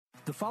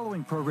The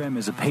following program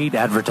is a paid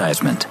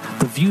advertisement.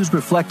 The views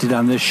reflected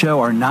on this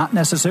show are not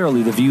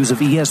necessarily the views of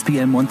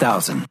ESPN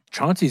 1000.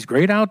 Chauncey's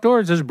Great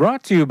Outdoors is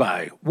brought to you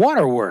by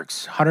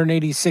Waterworks,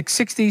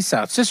 18660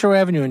 South Cicero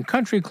Avenue in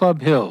Country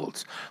Club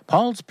Hills,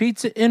 Paul's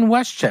Pizza in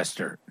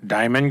Westchester,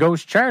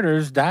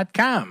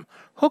 DiamondGhostCharters.com,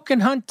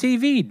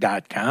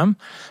 HookandHuntTV.com,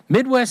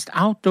 Midwest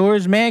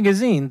Outdoors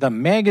Magazine, the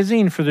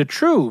magazine for the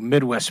true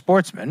Midwest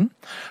sportsman,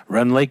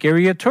 Rend Lake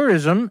Area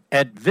Tourism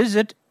at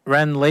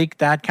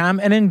visitRendLake.com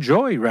and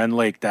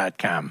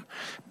enjoyRendLake.com.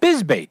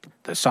 BizBait,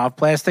 the soft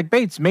plastic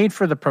baits made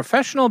for the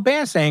professional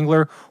bass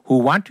angler who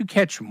want to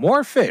catch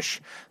more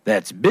fish.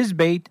 That's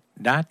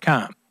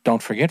BizBait.com.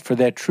 Don't forget, for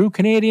that true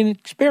Canadian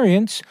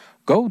experience,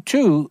 go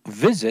to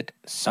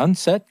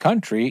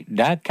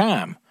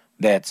visitSunsetCountry.com.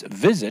 That's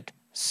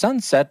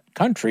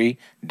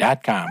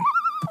visitSunsetCountry.com.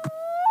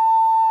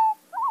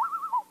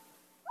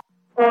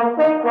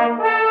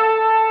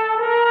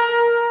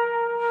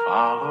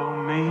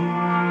 Follow me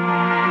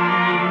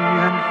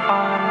and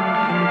find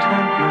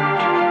contentment.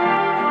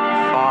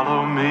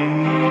 Follow me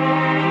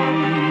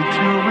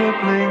to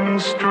rippling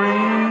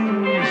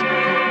streams.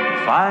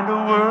 Find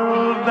a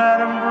world that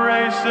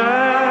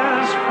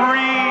embraces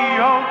free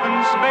open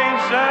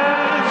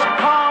spaces.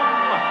 Come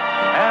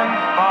and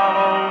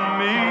follow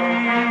me.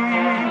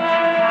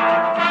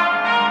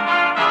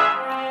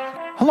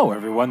 Hello,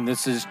 everyone.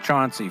 This is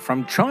Chauncey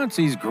from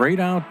Chauncey's Great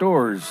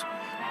Outdoors.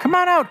 Come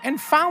on out and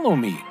follow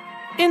me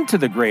into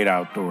the great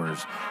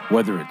outdoors,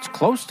 whether it's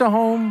close to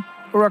home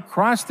or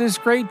across this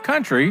great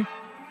country.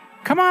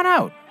 Come on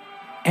out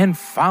and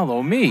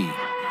follow me.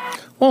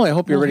 Well, I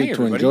hope you're ready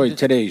to enjoy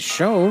today's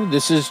show.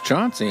 This is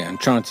Chauncey on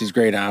Chauncey's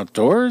Great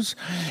Outdoors.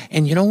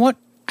 And you know what?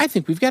 I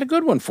think we've got a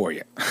good one for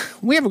you.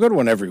 We have a good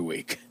one every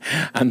week.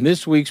 On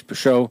this week's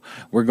show,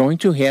 we're going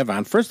to have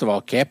on, first of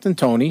all, Captain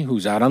Tony,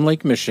 who's out on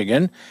Lake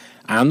Michigan.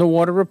 On the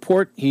water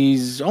report,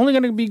 he's only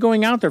going to be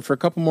going out there for a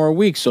couple more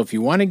weeks. So if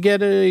you want to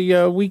get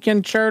a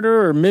weekend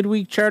charter or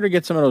midweek charter,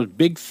 get some of those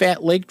big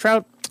fat lake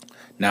trout,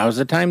 now's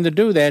the time to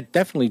do that.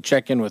 Definitely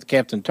check in with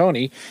Captain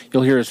Tony.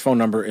 You'll hear his phone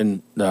number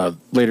in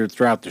later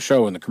throughout the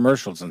show in the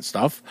commercials and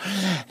stuff.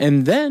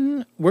 And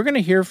then we're going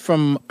to hear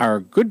from our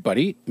good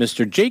buddy,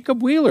 Mr.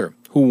 Jacob Wheeler,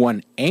 who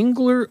won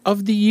Angler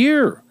of the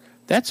Year.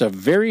 That's a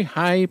very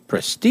high,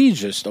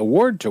 prestigious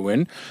award to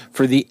win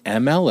for the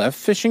MLF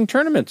fishing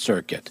tournament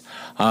circuit.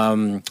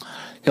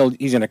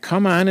 He's going to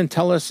come on and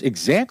tell us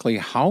exactly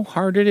how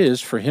hard it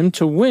is for him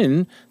to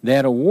win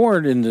that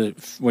award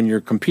when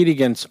you're competing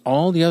against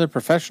all the other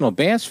professional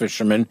bass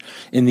fishermen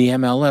in the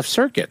MLF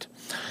circuit.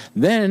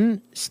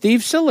 Then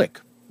Steve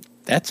Sillick.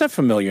 That's a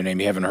familiar name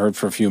you haven't heard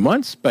for a few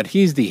months, but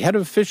he's the head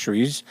of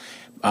fisheries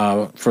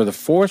for the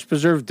Forest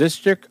Preserve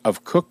District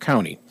of Cook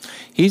County.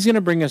 He's going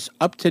to bring us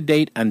up to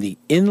date on the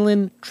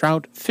inland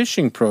trout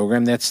fishing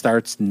program that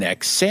starts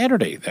next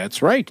Saturday.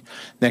 That's right.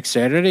 Next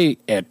Saturday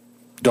at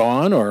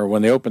dawn, or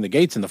when they open the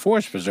gates in the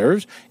Forest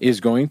Preserves,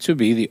 is going to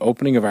be the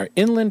opening of our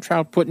inland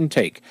trout put and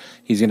take.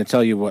 He's going to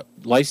tell you what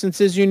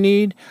licenses you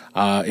need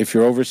if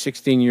you're over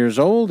 16 years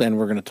old, and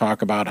we're going to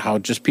talk about how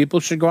just people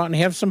should go out and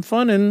have some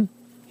fun and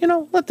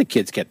let the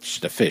kids catch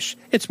the fish.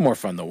 It's more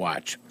fun to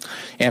watch.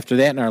 After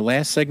that, in our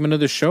last segment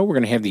of the show, we're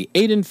going to have the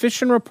Aiden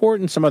Fishing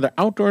Report and some other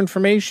outdoor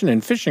information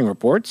and fishing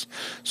reports.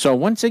 So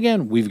once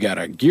again, we've got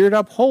a geared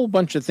up whole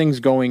bunch of things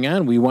going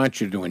on we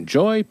want you to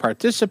enjoy,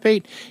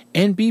 participate,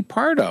 and be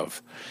part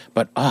of.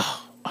 But,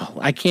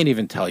 I can't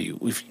even tell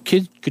you.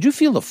 Could you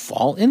feel the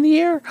fall in the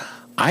air?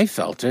 I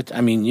felt it. I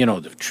mean,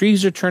 the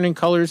trees are turning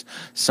colors.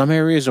 Some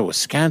areas of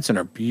Wisconsin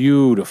are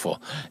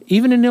beautiful.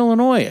 Even in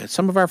Illinois,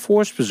 some of our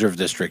forest preserve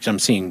districts, I'm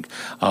seeing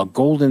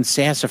golden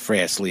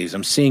sassafras leaves.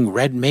 I'm seeing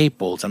red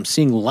maples. I'm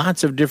seeing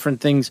lots of different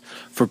things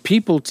for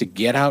people to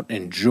get out,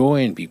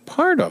 enjoy, and be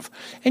part of.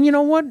 And you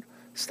know what?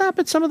 Stop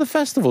at some of the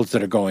festivals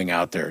that are going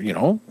out there.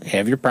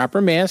 Have your proper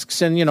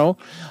masks and,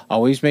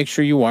 always make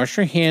sure you wash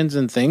your hands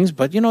and things.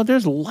 But,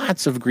 there's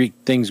lots of great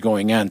things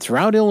going on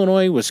throughout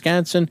Illinois,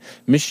 Wisconsin,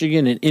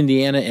 Michigan, and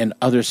Indiana, and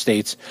other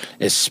states,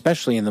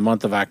 especially in the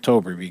month of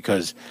October,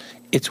 because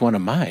it's one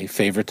of my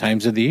favorite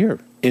times of the year.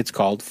 It's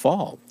called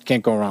fall.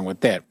 Can't go wrong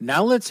with that.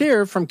 Now let's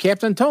hear from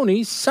Captain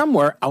Tony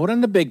somewhere out on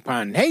the big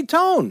pond. Hey,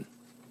 Tone.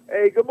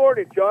 Hey, good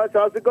morning, Josh.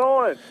 How's it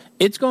going?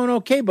 It's going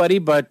okay, buddy,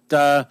 but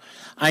I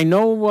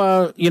know,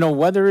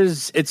 weather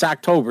it's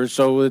October,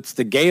 so it's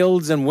the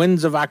gales and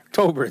winds of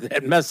October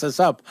that mess us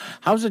up.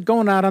 How's it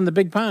going out on the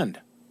big pond?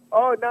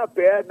 Oh, not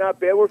bad, not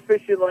bad. We're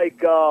fishing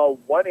like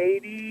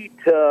 180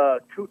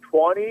 to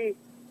 220.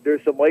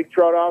 There's some lake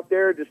trout out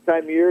there this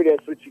time of year.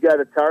 That's what you got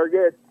to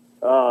target.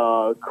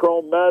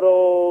 Chrome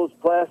metals,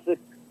 plastic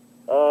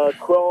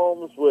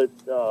chromes with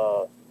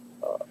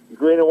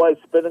green and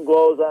white spinning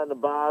glows on the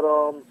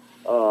bottom.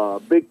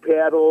 Big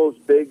paddles,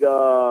 big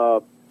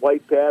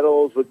white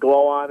paddles with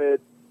glow on it.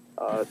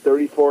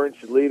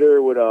 34-inch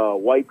leader with a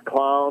white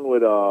clown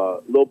with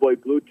a little boy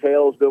blue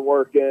tail's been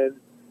working.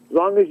 As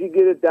long as you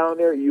get it down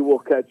there, you will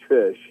catch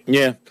fish.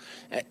 Yeah,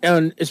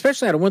 and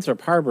especially out of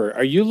Winthrop Harbor.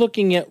 Are you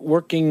looking at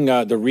working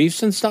the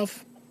reefs and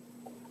stuff?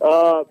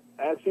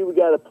 Actually, we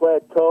got a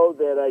plateau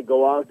that I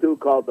go on to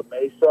called the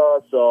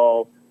Mesa.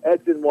 So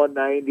that's in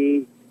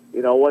 190,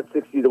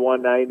 160 to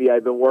 190.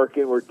 I've been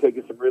working. We're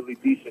taking some really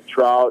decent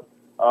trout.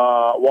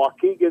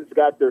 Waukegan's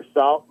got their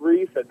South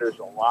Reef, and there's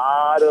a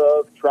lot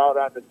of trout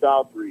on the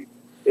South Reef.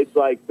 It's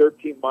like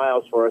 13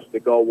 miles for us to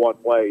go one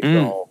way.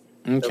 So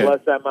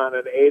unless I'm on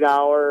an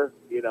 8-hour,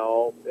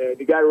 and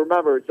you got to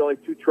remember, it's only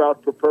 2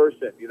 trout per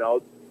person.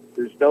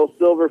 There's no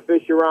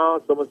silverfish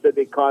around. Someone said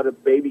they caught a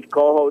baby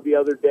coho the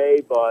other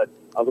day, but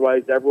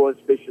otherwise everyone's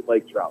fishing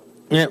lake trout.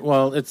 Yeah,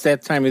 well, it's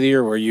that time of the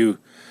year where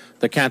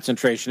the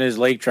concentration is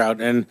lake trout.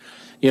 And,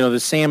 the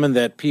salmon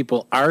that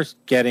people are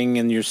getting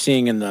and you're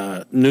seeing in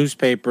the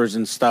newspapers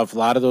and stuff, a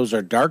lot of those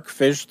are dark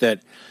fish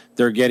that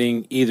they're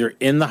getting either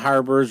in the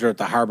harbors or at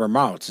the harbor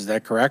mouths. Is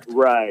that correct?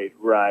 Right.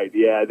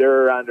 Yeah,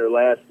 they're on their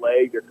last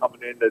leg. They're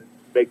coming in to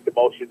make the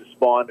motion to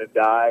spawn and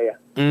die.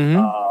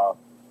 Mm-hmm.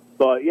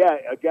 But, yeah,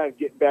 again,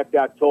 getting back to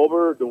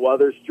October, the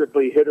weather's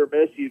strictly hit or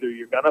miss. Either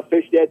you're going to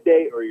fish that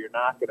day or you're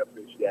not going to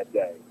fish that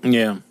day.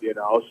 Yeah.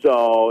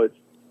 So it's,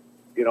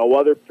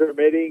 weather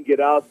permitting, get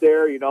out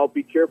there.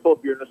 Be careful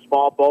if you're in a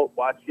small boat.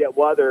 Watch that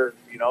weather.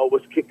 It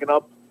was kicking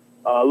up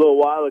a little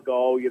while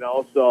ago,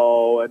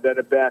 so, and then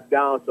it backed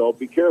down. So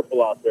be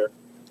careful out there.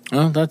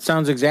 Well, that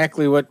sounds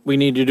exactly what we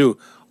need to do.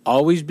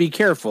 Always be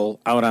careful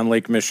out on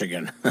Lake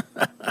Michigan.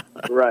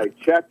 Right.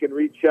 Check and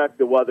recheck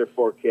the weather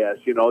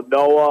forecast.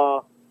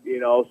 NOAA,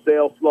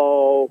 Sail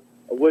Flow,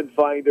 a wind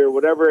finder,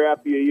 whatever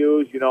app you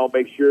use,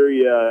 make sure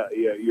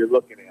you're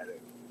looking at it.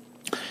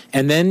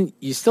 And then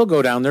you still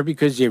go down there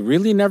because you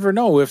really never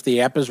know if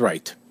the app is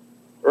right.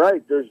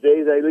 Right. There's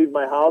days I leave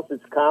my house,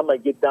 it's calm. I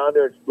get down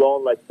there, it's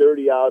blowing like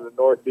 30 out of the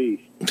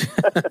northeast.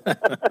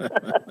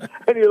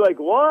 And you're like,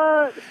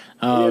 what?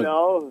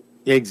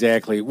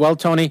 Exactly. Well,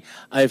 Tony,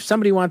 if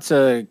somebody wants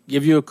to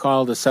give you a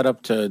call to set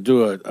up to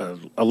do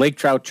a lake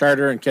trout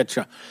charter and catch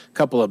a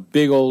couple of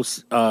big old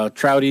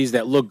trouties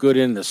that look good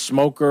in the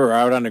smoker or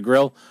out on the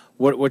grill,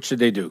 what should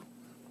they do?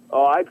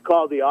 Oh, I'd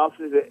call the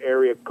office at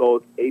area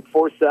code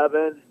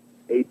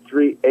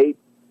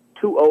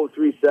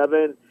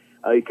 847-838-2037.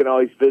 You can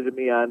always visit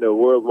me on the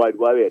World Wide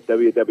Web at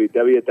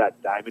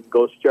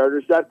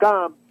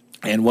www.diamondghostcharters.com.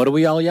 And what do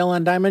we all yell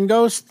on Diamond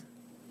Ghost?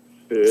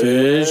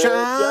 Fish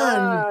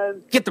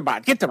on! Get the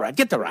rod. Get the rod.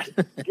 Get the rod.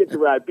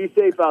 Be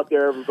safe out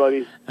there,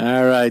 everybody.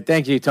 All right.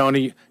 Thank you,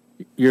 Tony.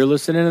 You're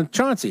listening to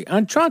Chauncey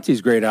on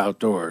Chauncey's Great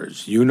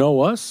Outdoors. You know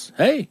us.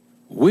 Hey,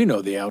 we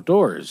know the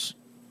outdoors.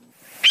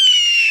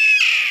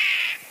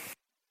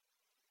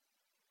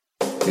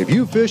 If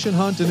you fish and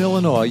hunt in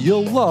Illinois,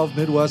 you'll love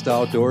Midwest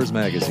Outdoors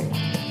magazine.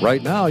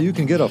 Right now, you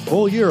can get a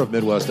full year of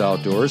Midwest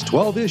Outdoors,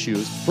 12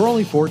 issues, for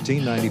only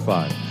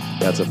 $14.95.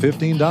 That's a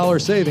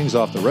 $15 savings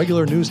off the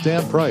regular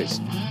newsstand price.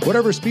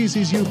 Whatever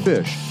species you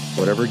fish,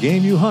 whatever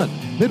game you hunt,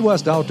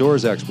 Midwest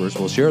Outdoors experts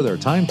will share their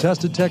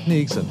time-tested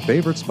techniques and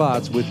favorite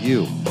spots with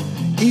you.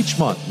 Each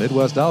month,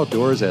 Midwest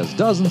Outdoors has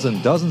dozens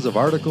and dozens of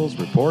articles,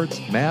 reports,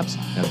 maps,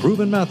 and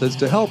proven methods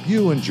to help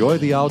you enjoy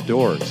the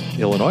outdoors.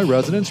 Illinois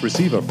residents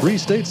receive a free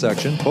state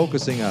section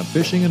focusing on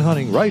fishing and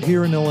hunting right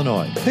here in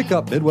Illinois. Pick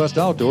up Midwest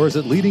Outdoors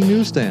at leading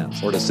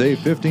newsstands. Or to save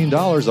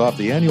 $15 off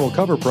the annual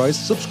cover price,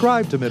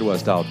 subscribe to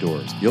Midwest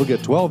Outdoors. You'll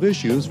get 12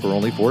 issues for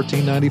only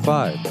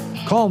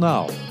 $14.95. Call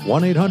now,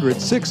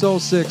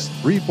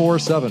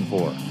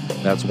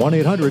 1-800-606-3474. That's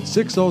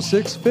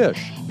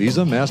 1-800-606-FISH.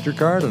 Visa,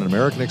 MasterCard, and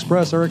American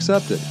Express are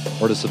accepted.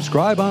 Or to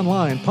subscribe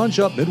online, punch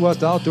up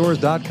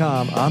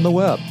MidwestOutdoors.com on the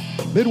web.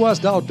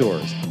 Midwest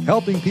Outdoors,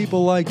 helping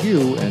people like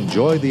you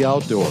enjoy the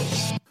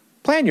outdoors.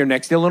 Plan your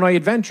next Illinois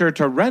adventure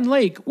to Wren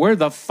Lake, where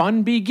the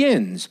fun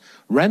begins.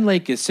 Wren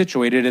Lake is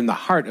situated in the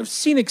heart of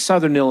scenic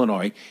southern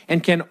Illinois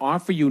and can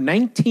offer you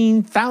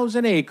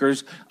 19,000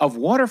 acres of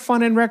water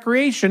fun and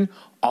recreation,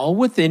 all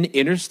within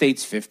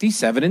Interstates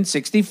 57 and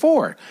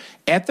 64.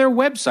 At their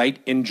website,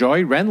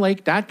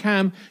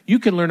 enjoywrenlake.com, you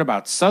can learn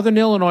about Southern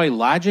Illinois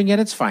lodging at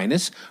its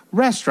finest,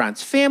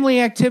 restaurants, family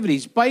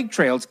activities, bike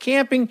trails,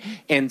 camping,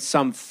 and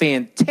some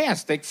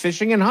fantastic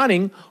fishing and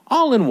hunting,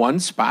 all in one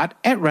spot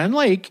at Wren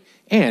Lake.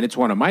 And it's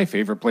one of my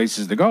favorite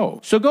places to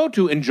go. So go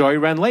to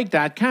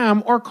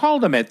enjoywrenlake.com or call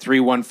them at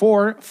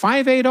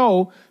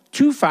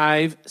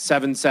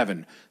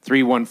 314-580-2577.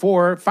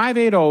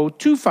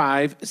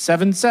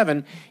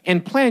 314-580-2577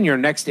 and plan your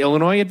next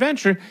Illinois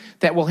adventure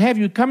that will have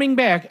you coming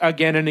back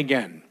again and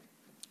again.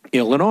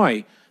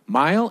 Illinois,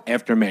 mile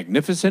after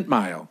magnificent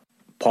mile.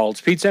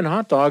 Paul's Pizza and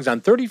Hot Dogs on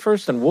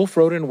 31st and Wolf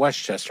Road in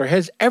Westchester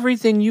has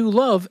everything you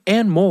love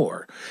and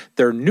more.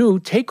 Their new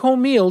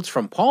take-home meals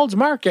from Paul's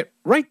Market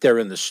right there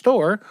in the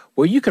store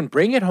where you can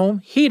bring it home,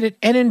 heat it,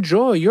 and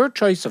enjoy your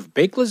choice of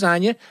baked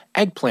lasagna,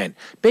 eggplant,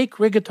 baked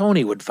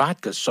rigatoni with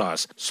vodka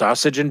sauce,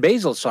 sausage and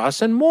basil sauce,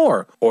 and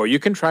more. Or you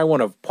can try one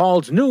of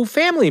Paul's new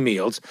family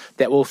meals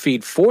that will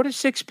feed 4 to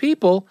 6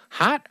 people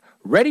hot,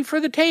 ready for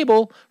the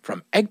table,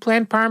 from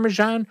eggplant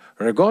parmesan,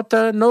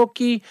 ricotta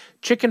gnocchi,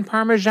 chicken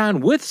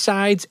parmesan with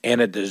sides,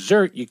 and a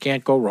dessert you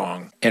can't go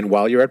wrong. And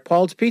while you're at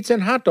Paul's Pizza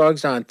and Hot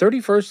Dogs on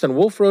 31st and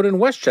Wolf Road in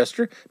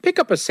Westchester, pick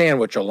up a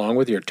sandwich along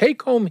with your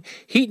take-home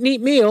heat and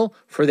eat meal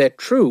for that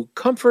true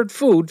comfort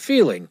food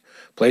feeling.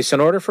 Place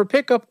an order for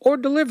pickup or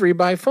delivery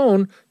by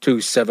phone to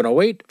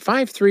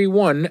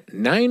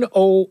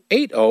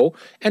 708-531-9080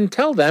 and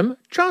tell them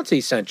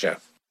Chauncey sent you.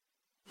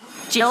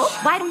 Jill,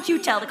 why don't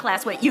you tell the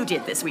class what you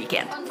did this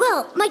weekend?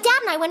 Well, my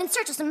dad and I went in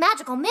search of some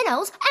magical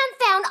minnows and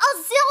found a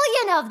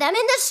zillion of them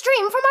in the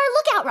stream from our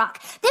lookout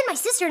rock. Then my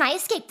sister and I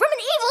escaped from an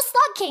evil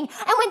slug king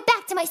and went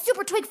back to my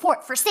super twig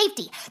fort for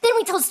safety. Then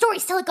we told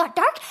stories till it got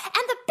dark,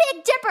 and the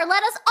Big Dipper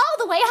led us all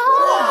the way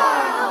home.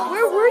 Wow.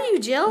 Where were you,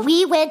 Jill?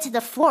 We went to the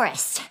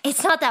forest.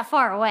 It's not that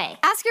far away.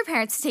 Ask your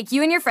parents to take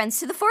you and your friends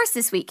to the forest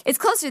this week. It's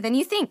closer than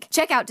you think.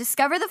 Check out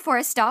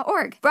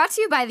discovertheforest.org. Brought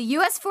to you by the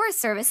U.S.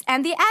 Forest Service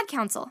and the Ad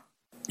Council.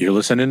 You're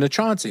listening to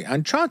Chauncey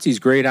on Chauncey's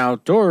Great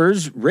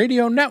Outdoors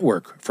Radio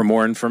Network. For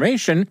more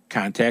information,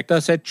 contact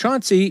us at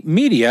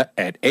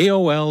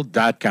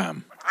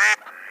chaunceymedia@aol.com.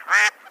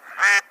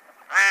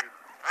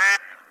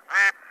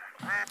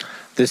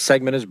 This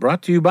segment is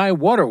brought to you by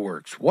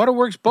Waterworks.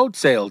 Waterworks Boat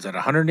Sales at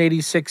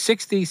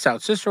 18660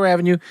 South Cicero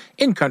Avenue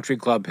in Country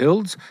Club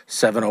Hills,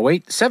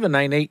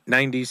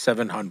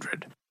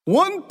 708-798-9700.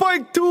 1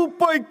 pike, 2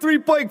 pike, 3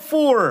 pike,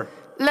 4.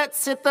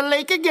 Let's hit the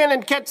lake again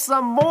and catch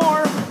some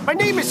more. My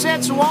name is Chad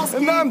Chwalski.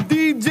 And I'm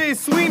DJ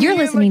Sweeney. You're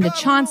listening to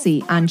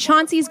Chauncey on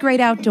Chauncey's Great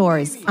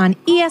Outdoors on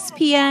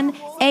ESPN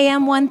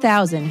AM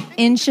 1000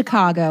 in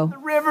Chicago.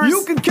 Rivers.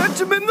 You can catch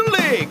them in the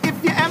lake.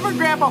 If you ever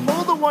grab a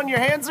hold of one, your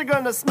hands are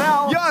going to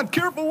smell. Yeah, and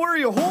careful where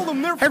you hold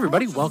them. Hey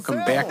everybody, welcome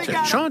back to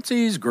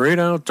Chauncey's Great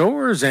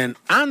Outdoors. And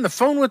on the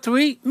phone with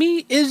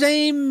me is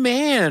a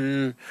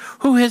man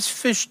who has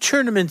fished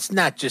tournaments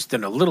not just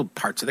in a little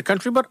parts of the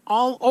country, but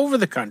all over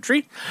the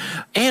country.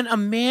 And a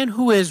man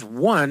who has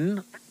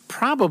won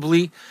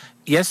probably,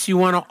 yes, you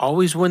want to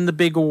always win the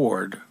big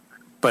award,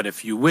 but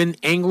if you win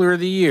Angler of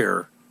the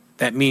Year,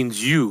 that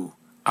means you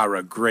are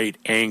a great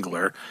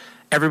angler.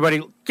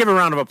 Everybody, give a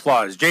round of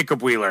applause.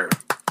 Jacob Wheeler.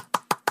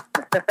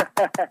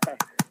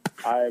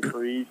 I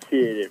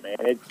appreciate it, man.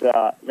 It's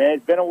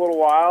been a little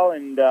while,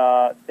 and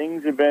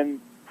things have been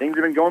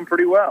going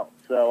pretty well.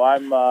 So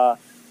I'm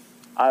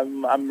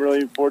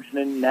really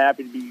fortunate and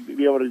happy to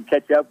be able to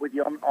catch up with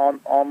you on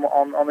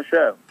the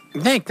show.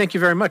 Thank you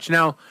very much.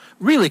 Now,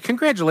 really,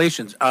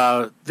 congratulations.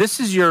 This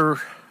is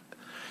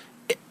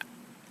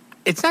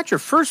it's not your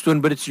first one,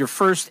 but it's your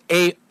first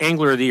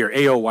Angler of the Year,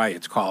 AOY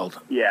it's called.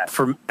 Yeah.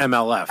 For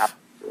MLF.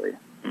 Absolutely.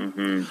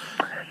 Mm-hmm.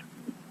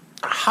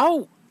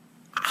 How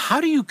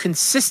do you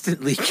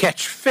consistently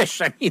catch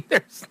fish? I mean,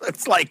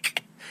 it's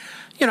like,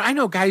 I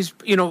know guys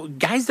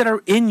that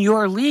are in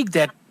your league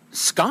that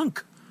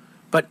skunk,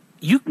 but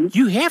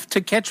you have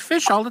to catch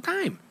fish all the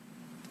time.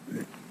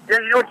 Yeah,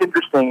 what's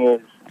interesting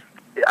is,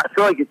 I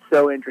feel like it's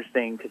so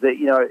interesting because,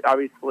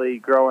 obviously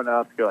growing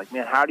up, you're like,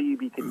 man, how do you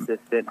be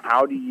consistent?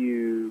 How do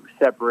you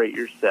separate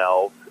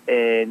yourself?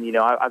 And,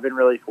 I've been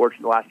really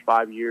fortunate the last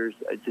 5 years.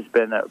 It's just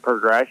been a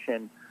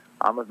progression.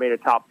 I've made a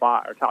top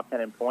 5 or top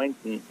 10 in points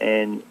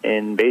and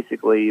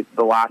basically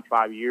the last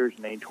 5 years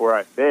in any tour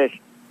I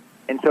fished.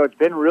 And so it's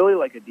been really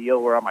like a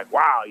deal where I'm like,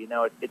 wow,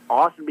 it's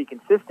awesome to be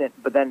consistent,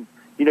 but then,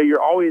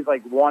 you're always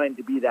like wanting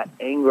to be that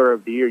Angler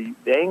of the Year.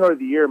 The Angler of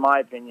the Year, in my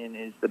opinion,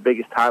 is the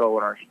biggest title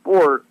in our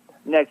sport,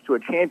 next to a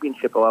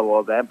championship level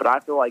event, but I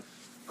feel like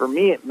for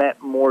me it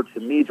meant more to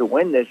me to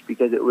win this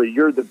because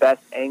you're the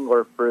best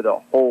angler for the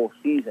whole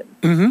season.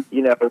 Mm-hmm.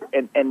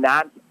 And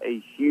that's a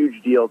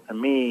huge deal to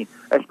me,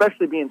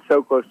 especially being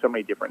so close so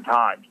many different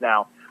times.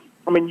 Now,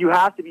 I mean, you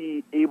have to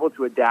be able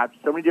to adapt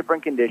to so many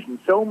different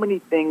conditions. So many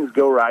things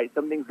go right,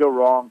 some things go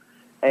wrong,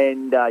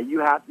 and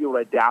you have to be able to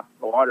adapt to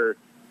the water.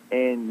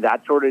 And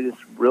that sort of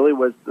just really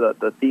was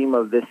the theme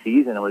of this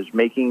season. It was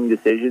making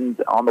decisions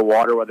on the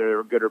water, whether they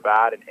were good or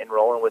bad, and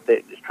rolling with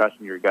it, just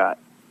trusting your gut.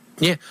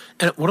 Yeah,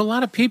 and what a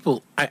lot of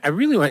people, I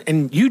really want,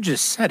 and you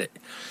just said it,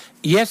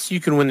 yes,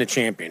 you can win the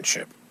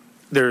championship.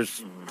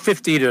 There's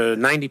 50 to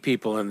 90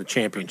 people in the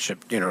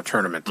championship,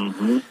 tournament.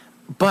 Mm-hmm.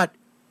 But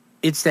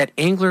it's that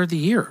Angler of the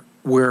Year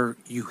where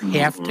you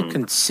have to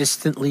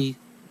consistently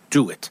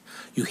do it.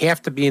 You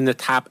have to be in the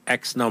top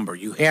X number.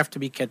 You have to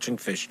be catching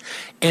fish.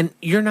 And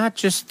you're not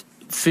just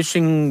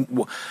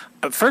fishing.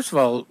 First of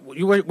all,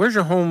 where's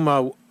your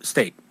home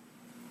state?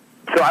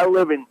 So I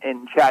live in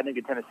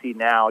Chattanooga, Tennessee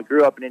now. I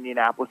grew up in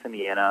Indianapolis,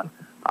 Indiana.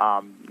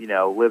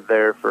 Lived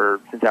there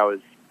since I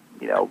was,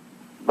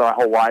 my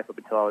whole life up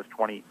until I was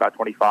about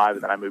 25,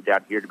 and then I moved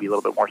out here to be a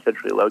little bit more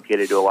centrally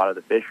located to a lot of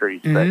the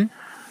fisheries. Mm-hmm.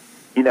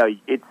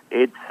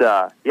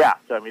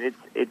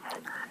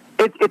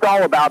 But it's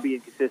all about being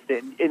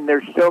consistent, and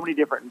there's so many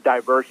different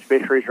diverse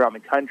fisheries around the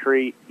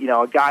country.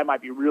 A guy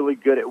might be really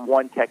good at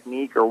one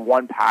technique or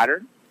one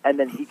pattern, and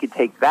then he could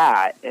take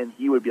that, and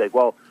he would be like,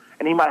 well,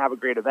 and he might have a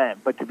great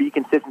event. But to be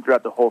consistent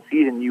throughout the whole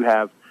season, you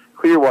have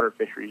clear water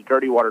fisheries,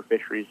 dirty water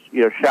fisheries,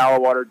 shallow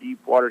water,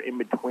 deep water, in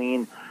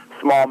between,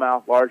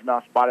 smallmouth,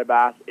 largemouth, spotted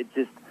bass. It's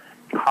just,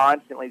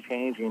 constantly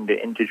changing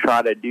to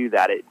try to do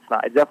that. It's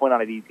definitely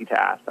not an easy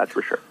task, that's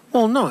for sure.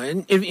 Well, no,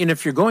 and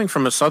if you're going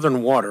from a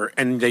southern water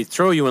and they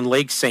throw you in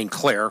Lake St.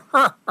 Clair,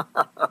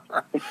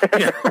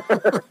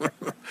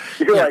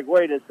 you're like,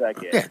 wait a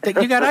second. Yeah,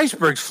 you got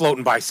icebergs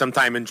floating by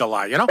sometime in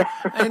July,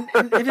 and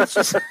it's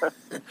just,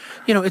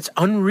 it's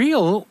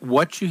unreal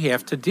what you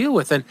have to deal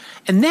with, and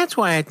that's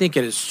why I think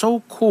it is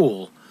so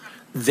cool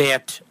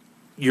that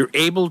you're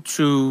able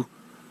to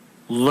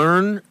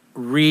learn,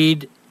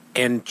 read,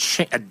 and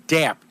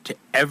adapt to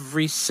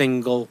every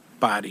single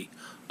body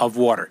of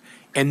water.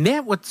 And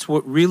that's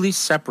what really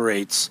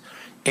separates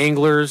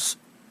anglers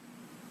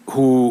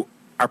who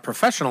are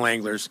professional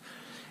anglers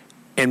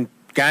and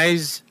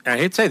guys, I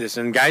hate to say this,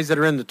 and guys that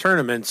are in the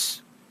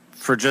tournaments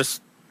for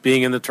just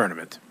being in the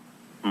tournament.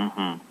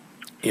 Mm-hmm.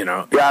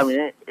 Yeah, I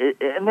mean,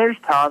 and there's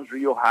times where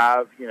you'll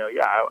have,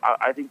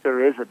 I think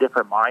there is a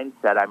different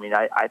mindset. I mean,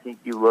 I think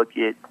you look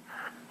at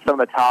some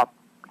of the top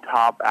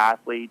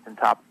athletes and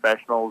top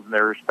professionals in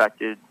their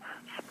respected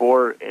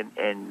sport,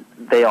 and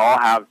they all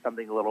have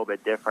something a little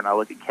bit different. I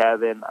look at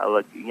Kevin. I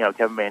look,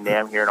 Kevin Van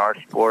Dam here in our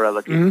sport. I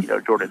look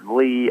at, Jordan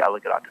Lee. I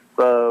look at Dr.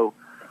 Foe.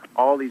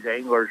 All these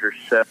anglers are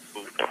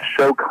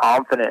so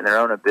confident in their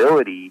own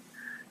ability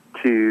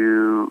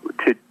to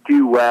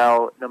do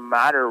well, no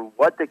matter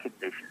what the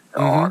conditions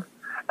are.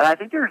 And I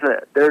think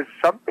there's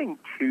something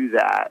to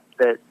that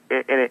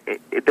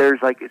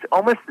there's like, it's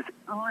almost this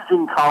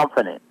oozing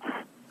confidence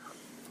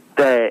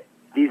that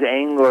these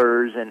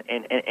anglers and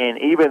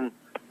even,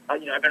 I've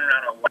been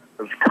around a lot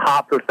of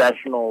top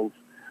professionals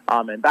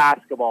in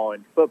basketball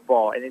and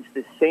football, and it's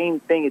the same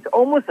thing. It's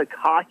almost a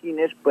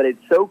cockiness, but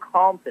it's so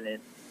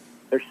confident.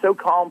 They're so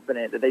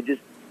confident that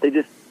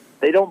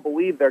they don't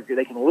believe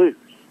they can lose.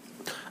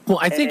 Well,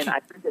 I think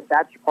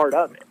that's part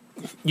of it.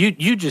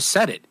 You just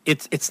said it.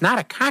 It's not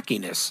a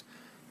cockiness.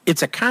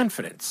 It's a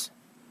confidence.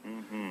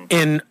 Mm-hmm.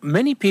 And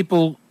many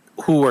people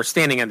who are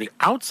standing on the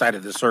outside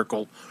of the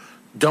circle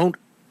don't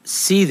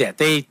see that.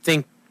 They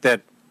think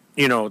that,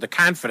 the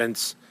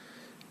confidence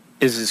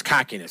is his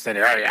cockiness. That,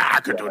 I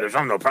could do this,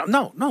 I'm no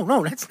problem.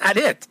 No, that's not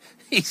it.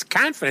 He's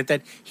confident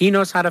that he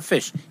knows how to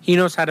fish. He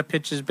knows how to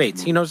pitch his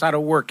baits. He knows how to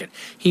work it.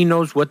 He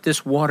knows what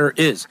this water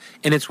is.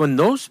 And it's when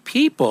those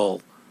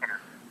people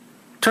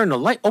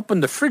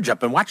open the fridge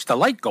up and watch the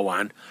light go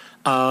on,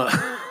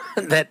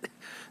 that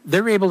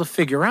they're able to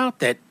figure out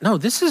that, no,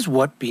 this is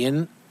what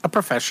being a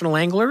professional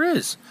angler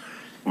is.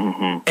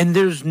 Mm-hmm. And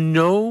there's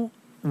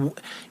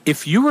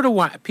if you were to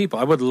watch, people,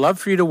 I would love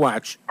for you to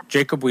watch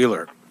Jacob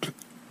Wheeler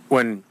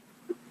when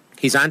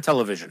he's on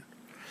television.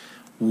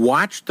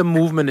 Watch the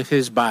movement of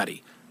his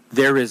body.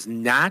 There is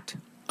not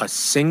a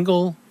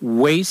single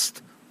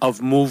waste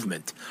of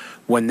movement.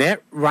 When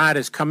that rod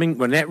is coming,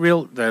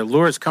 the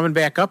lure is coming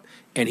back up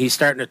and he's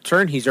starting to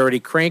turn, he's already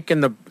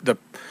cranking the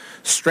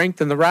strength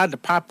in the rod to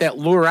pop that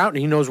lure out, and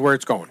he knows where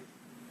it's going.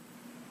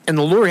 And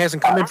the lure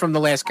hasn't come in from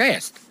the last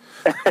cast.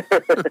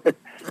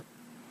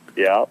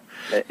 Yeah,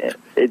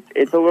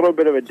 it's a little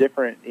bit of a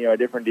different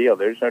deal.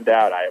 There's no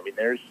doubt. I mean,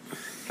 there's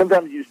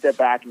sometimes you step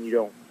back and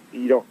you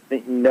don't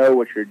know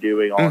what you're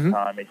doing all the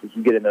time. It's just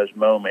you get in those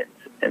moments,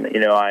 and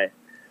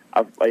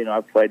I've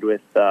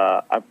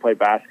played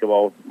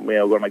basketball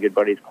with one of my good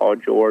buddies, Paul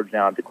George,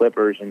 now at the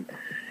Clippers, and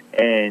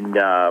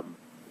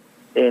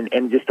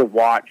just to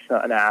watch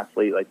an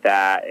athlete like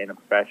that and a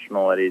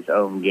professional at his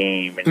own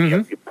game, and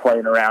you're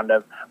playing around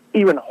him,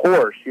 even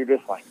Horse, you're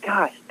just like,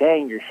 gosh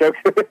dang, you're so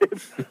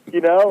good,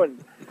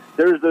 and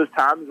there's those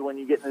times when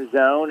you get in the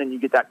zone and you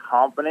get that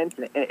confidence,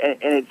 and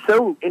it's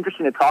so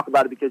interesting to talk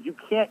about it because you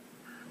can't,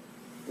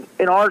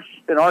 in our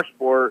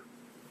sport,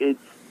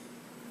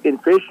 in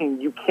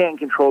fishing, you can't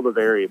control the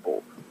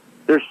variables.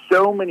 There's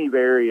so many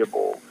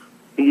variables,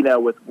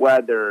 with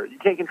weather. You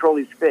can't control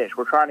these fish.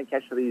 We're trying to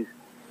catch these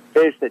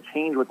fish that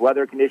change with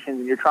weather conditions,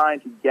 and you're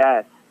trying to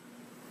guess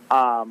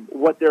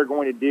what they're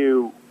going to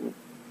do,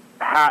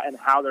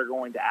 how they're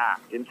going to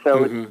act. And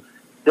so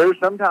there's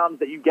sometimes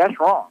that you guess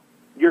wrong.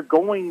 You're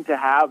going to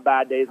have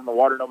bad days in the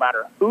water no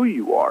matter who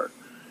you are.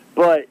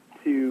 But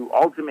to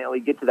ultimately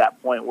get to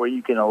that point where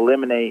you can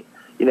eliminate,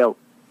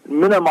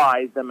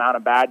 minimize the amount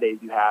of bad days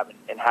you have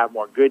and have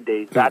more good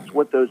days, that's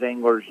what those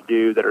anglers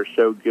do that are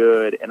so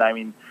good. And I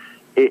mean,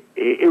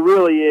 it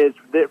really is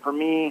that for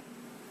me.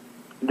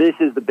 This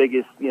is the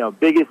biggest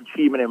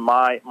achievement in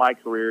my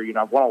career.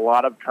 I've won a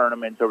lot of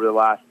tournaments over the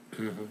last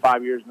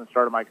 5 years in the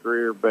start of my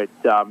career, but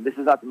this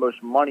is not the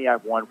most money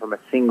I've won from a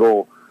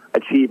single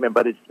achievement,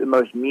 but it's the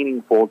most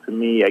meaningful to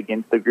me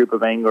against the group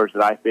of anglers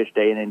that I fish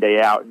day in and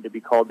day out. And to be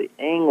called the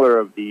Angler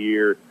of the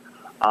Year,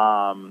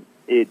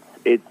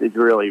 it's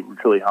really,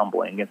 truly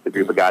humbling against the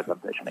group of guys I'm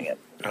fishing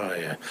against. Oh,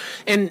 yeah.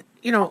 And,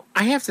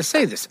 I have to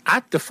say this.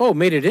 Ott Defoe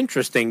made it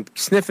interesting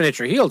sniffing at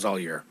your heels all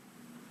year.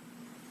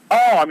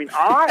 Oh, I mean,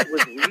 I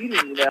was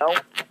leading,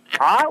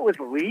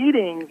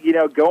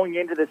 going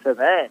into this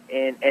event,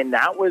 and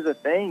that was a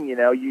thing,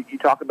 you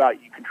talk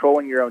about you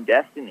controlling your own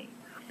destiny.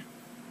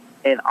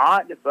 And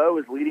Ott Defoe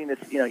was leading this,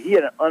 he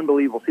had an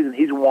unbelievable season.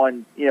 He's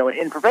won,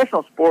 in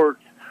professional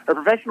sports, or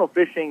professional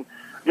fishing,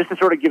 just to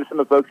sort of give some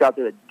of the folks out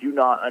there that do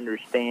not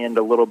understand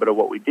a little bit of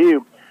what we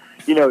do,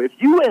 you know, if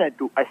you win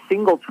a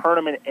single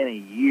tournament in a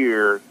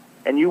year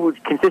and you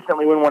would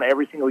consistently win one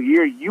every single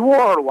year, you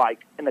are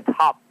like in the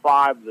top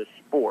 5 of the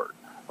sport.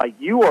 Like,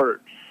 you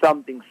are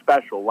something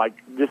special. Like,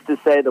 just to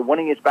say the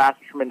winningest bass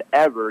fisherman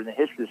ever in the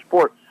history of the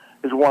sport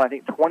has won, I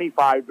think,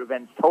 25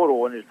 events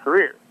total in his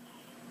career.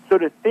 So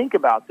to think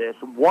about this,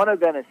 one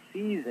event a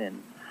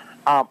season,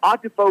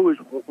 Octafo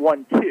has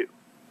won 2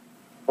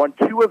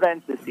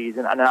 events this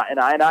season, and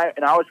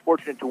I was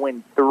fortunate to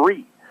win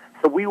 3.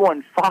 So we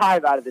won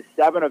 5 out of the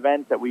 7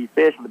 events that we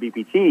fished on the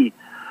BPT.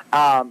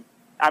 I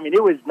mean,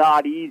 it was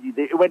not easy.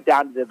 It went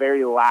down to the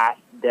very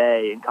last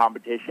day in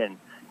competition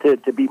to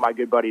beat my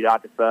good buddy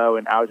Octafo,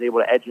 and I was able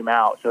to edge him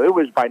out. So it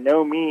was by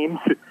no means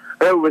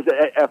it was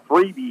a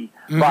freebie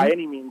by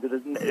any means of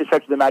the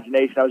stretch of the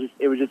imagination.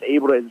 It was just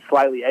able to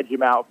slightly edge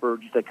him out for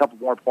just a couple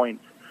more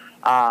points.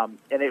 And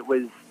it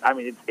was, I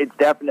mean, it's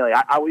definitely,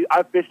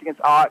 I've fished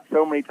against Ott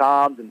so many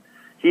times, and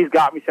he's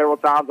got me several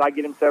times. I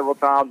get him several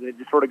times, and it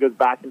just sort of goes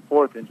back and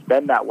forth, and it's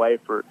been that way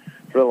for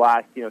the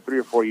last, 3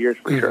 or 4 years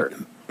for sure.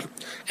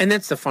 And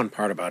that's the fun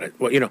part about it.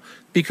 Well,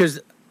 because,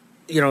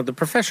 the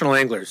professional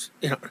anglers,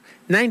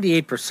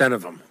 98%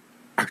 of them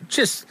are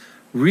just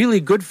really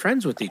good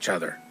friends with each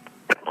other.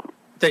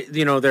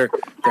 They're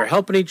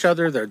helping each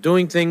other. They're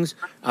doing things.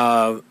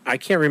 I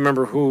can't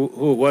remember who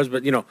it was,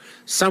 but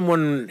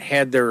someone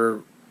had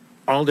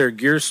all their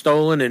gear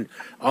stolen, and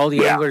all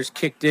the anglers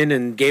kicked in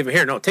and gave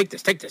here. No, take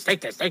this. It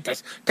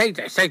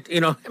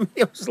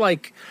was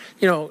like,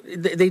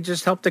 they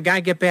just helped the guy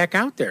get back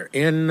out there.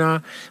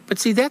 And but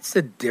see, that's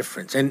the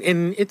difference. And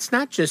it's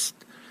not just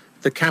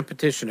the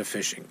competition of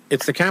fishing.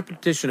 It's the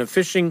competition of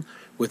fishing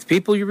with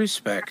people you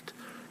respect,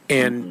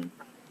 and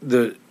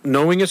the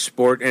knowing a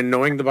sport and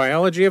knowing the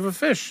biology of a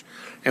fish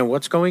and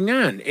what's going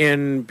on.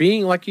 And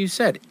being, like you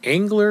said,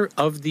 Angler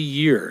of the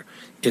Year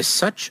is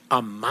such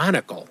a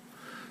monocle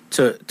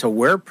to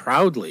wear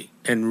proudly,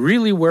 and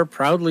really wear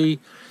proudly,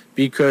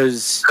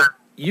 because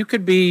you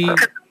could be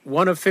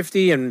one of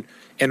 50 and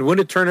win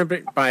a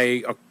tournament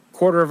by a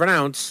quarter of an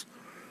ounce,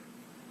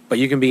 but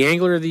you can be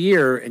Angler of the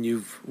Year and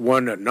you've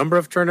won a number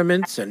of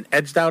tournaments and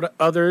edged out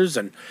others,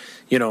 and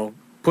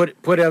put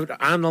it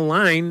on the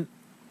line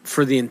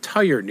for the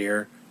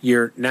entire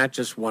year, not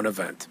just one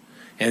event.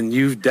 And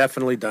you've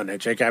definitely done that,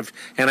 Jake. I've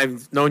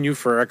known you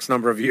for X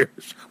number of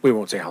years. We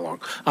won't say how long,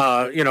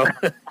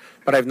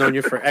 but I've known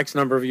you for X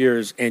number of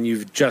years, and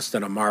you've just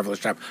done a marvelous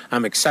job.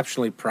 I'm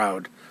exceptionally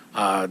proud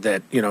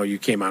that you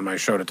came on my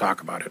show to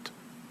talk about it.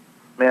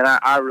 Man,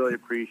 I really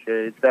appreciate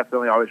it. It's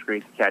definitely always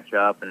great to catch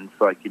up, and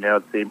it's like, at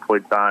the same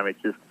point in time,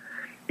 it's just,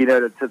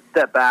 to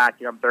step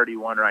back. I'm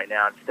 31 right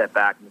now, and step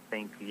back and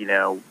think,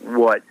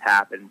 what's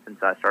happened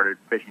since I started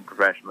fishing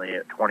professionally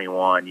at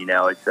 21.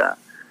 It's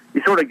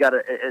you sort of got to,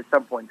 at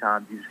some point in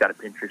time, you just got to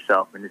pinch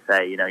yourself and to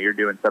say, you're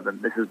doing something.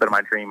 This has been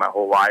my dream my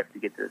whole life to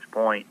get to this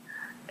point,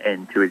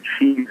 and to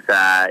achieve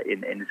that,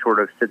 and to sort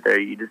of sit there.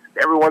 You just,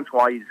 every once in a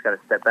while, you just got to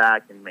step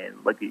back and, man,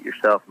 look at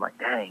yourself and like,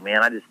 dang,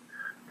 man, I just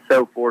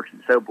so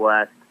fortunate, so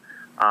blessed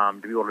to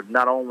be able to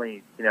not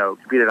only,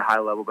 compete at a high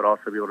level, but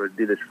also be able to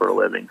do this for a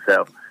living.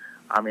 So,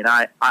 I mean,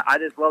 I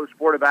just love the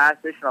sport of bass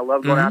fishing. I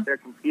love going out there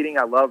competing.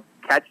 I love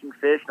catching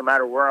fish no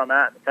matter where I'm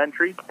at in the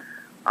country.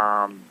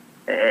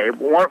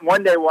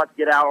 One day we'll have to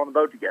get out on the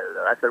boat together,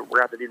 though. That's what we're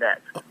going to have to do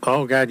next.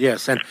 Oh, God,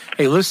 yes. And,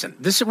 hey, listen,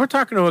 we're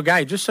talking to a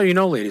guy, just so you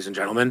know, ladies and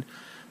gentlemen,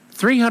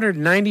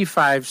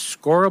 395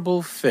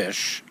 scoreable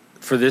fish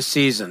for this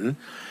season.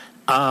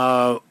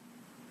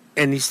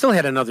 And he still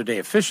had another day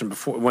of fishing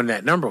before when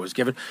that number was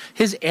given.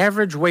 His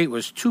average weight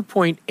was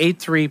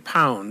 2.83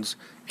 pounds,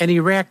 and he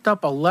racked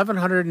up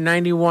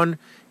 1,191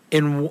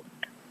 in,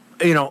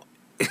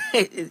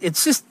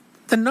 it's just,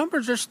 the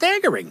numbers are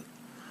staggering.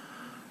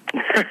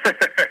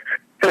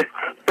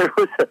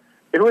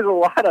 It was a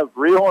lot of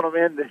reeling them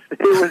in.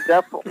 It was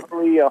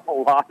definitely a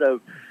lot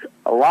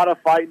of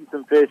fighting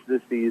some fish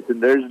this season.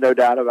 There's no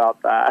doubt about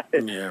that.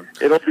 Yeah.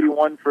 It'll be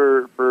one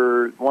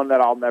for one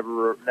that I'll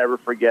never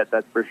forget.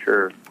 That's for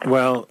sure.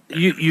 Well,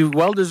 you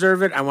well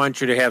deserve it. I want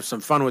you to have some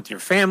fun with your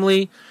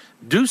family.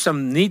 Do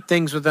some neat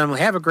things with them.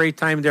 Have a great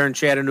time there in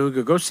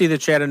Chattanooga. Go see the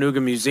Chattanooga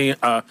Museum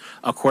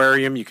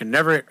Aquarium. You can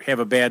never have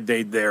a bad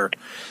day there,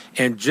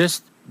 and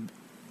just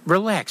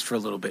relax for a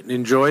little bit and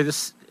enjoy the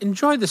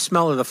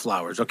smell of the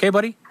flowers. Okay,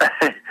 buddy?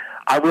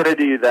 I'm going to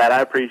do that. I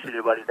appreciate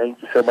it, buddy.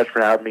 Thank you so much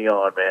for having me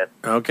on, man.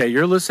 Okay,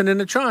 you're listening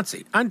to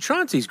Chauncey on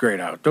Chauncey's Great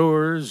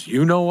Outdoors.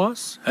 You know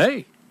us.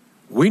 Hey,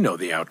 we know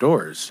the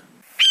outdoors.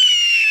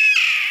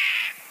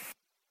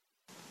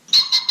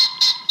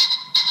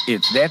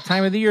 It's that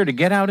time of the year to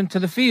get out into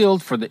the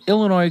field for the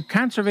Illinois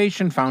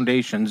Conservation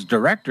Foundation's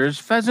Director's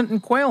Pheasant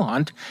and Quail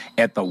Hunt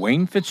at the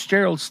Wayne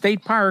Fitzgerald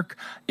State Park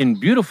in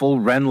beautiful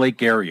Wren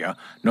Lake area,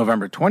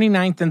 November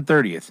 29th and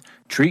 30th.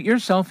 Treat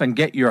yourself and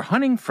get your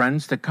hunting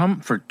friends to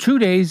come for 2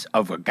 days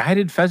of a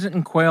guided pheasant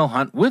and quail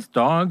hunt with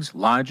dogs,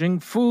 lodging,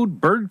 food,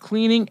 bird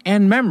cleaning,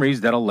 and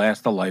memories that'll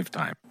last a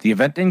lifetime. The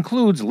event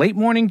includes late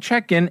morning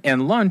check-in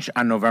and lunch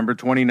on November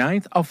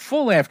 29th, a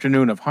full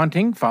afternoon of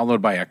hunting, followed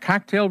by a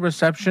cocktail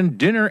reception,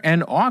 dinner,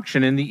 and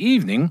auction in the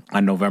evening.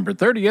 On November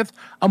 30th,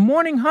 a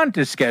morning hunt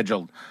is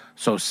scheduled.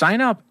 So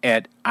sign up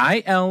at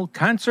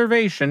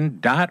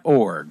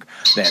ilconservation.org.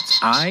 That's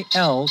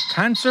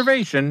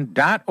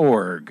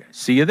ilconservation.org.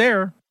 See you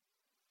there.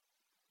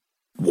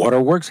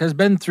 Waterworks has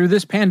been through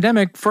this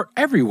pandemic for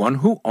everyone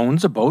who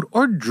owns a boat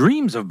or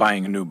dreams of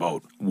buying a new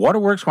boat.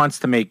 Waterworks wants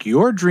to make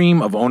your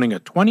dream of owning a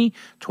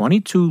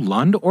 2022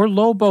 Lund or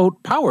Lowe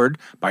boat powered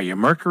by your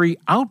Mercury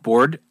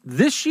outboard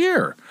this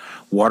year.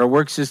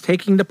 Waterworks is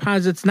taking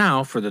deposits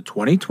now for the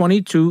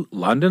 2022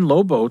 Lund and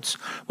Lowe boats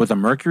with a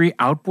Mercury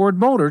outboard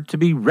motor to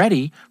be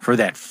ready for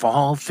that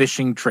fall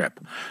fishing trip.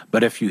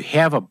 But if you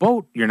have a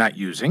boat you're not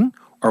using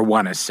or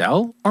want to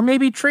sell or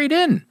maybe trade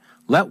in,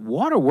 let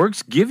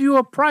Waterworks give you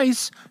a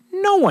price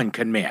no one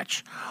can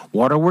match.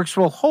 Waterworks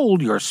will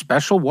hold your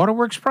special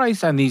Waterworks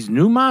price on these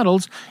new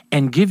models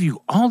and give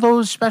you all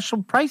those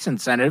special price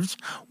incentives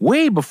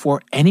way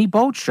before any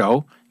boat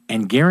show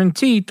and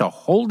guarantee to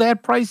hold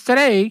that price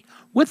today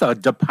with a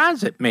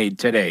deposit made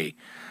today.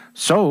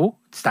 So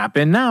stop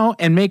in now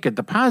and make a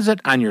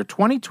deposit on your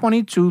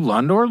 2022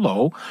 Lund or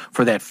Lowe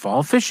for that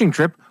fall fishing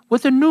trip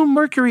with a new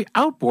Mercury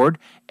outboard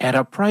at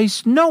a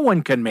price no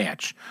one can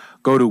match.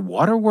 Go to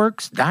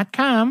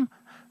waterworks.com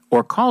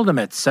or call them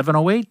at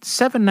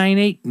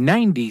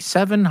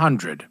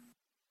 708-798-9700.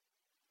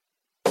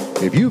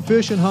 If you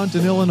fish and hunt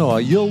in Illinois,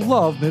 you'll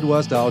love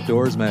Midwest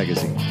Outdoors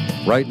magazine.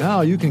 Right now,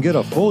 you can get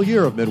a full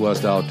year of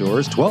Midwest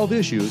Outdoors, 12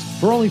 issues,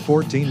 for only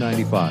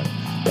 $14.95.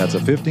 That's a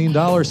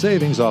 $15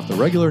 savings off the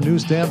regular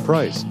newsstand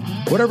price.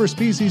 Whatever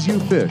species you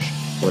fish,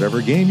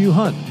 whatever game you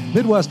hunt,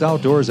 Midwest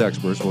Outdoors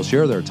experts will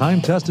share their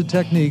time-tested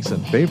techniques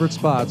and favorite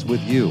spots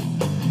with you.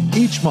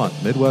 Each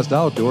month, Midwest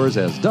Outdoors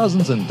has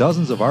dozens and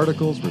dozens of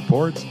articles,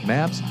 reports,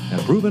 maps, and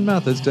proven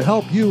methods to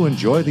help you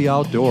enjoy the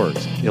outdoors.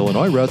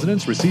 Illinois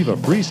residents receive a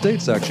free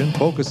state section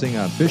focusing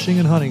on fishing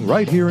and hunting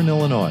right here in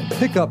Illinois.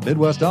 Pick up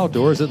Midwest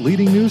Outdoors at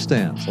leading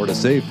newsstands. Or to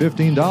save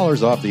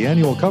 $15 off the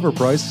annual cover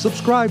price,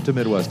 subscribe to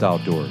Midwest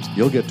Outdoors.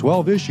 You'll get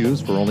 12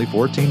 issues for only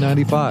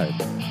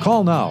 $14.95.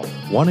 Call now,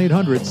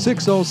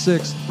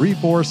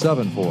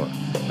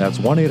 1-800-606-3474. That's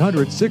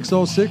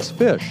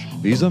 1-800-606-FISH.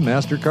 Visa,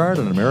 MasterCard,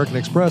 and American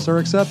Express are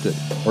accepted.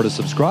 Or to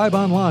subscribe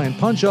online,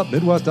 punch up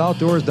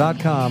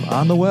MidwestOutdoors.com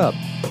on the web.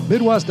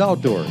 Midwest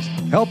Outdoors,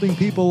 helping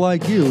people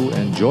like you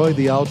enjoy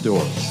the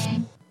outdoors.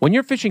 When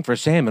you're fishing for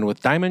salmon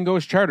with Diamond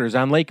Ghost Charters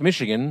on Lake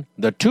Michigan,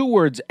 the 2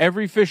 words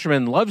every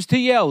fisherman loves to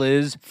yell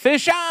is,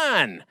 "Fish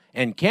on!"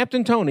 And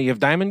Captain Tony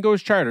of Diamond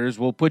Ghost Charters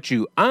will put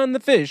you on the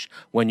fish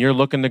when you're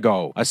looking to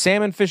go. A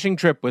salmon fishing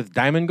trip with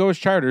Diamond Ghost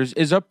Charters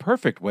is a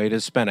perfect way to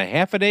spend a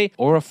half a day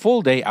or a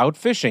full day out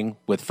fishing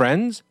with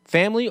friends,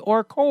 family,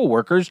 or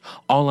co-workers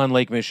all on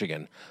Lake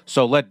Michigan.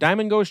 So let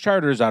Diamond Ghost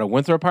Charters out of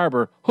Winthrop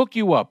Harbor hook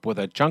you up with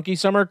a chunky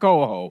summer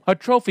coho, a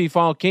trophy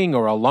fall king,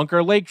 or a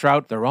lunker lake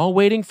trout. They're all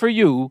waiting for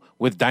you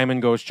with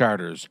Diamond Ghost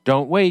Charters.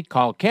 Don't wait.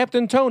 Call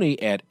Captain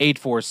Tony at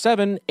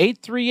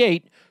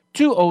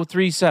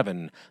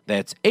 847-838-2037.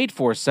 That's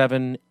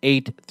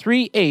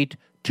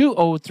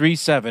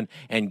 847-838-2037.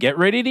 And get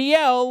ready to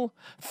yell,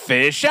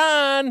 "Fish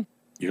on!"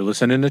 You're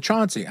listening to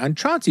Chauncey on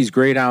Chauncey's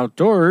Great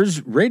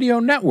Outdoors Radio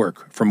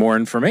Network. For more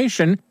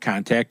information,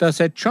 contact us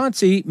at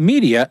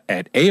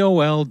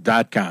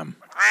chaunceymedia@aol.com.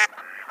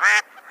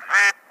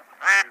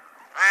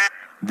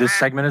 This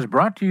segment is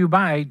brought to you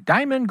by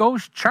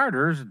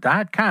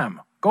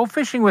DiamondGhostCharters.com. Go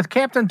fishing with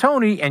Captain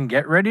Tony and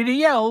get ready to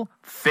yell,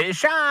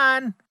 "Fish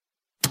on!"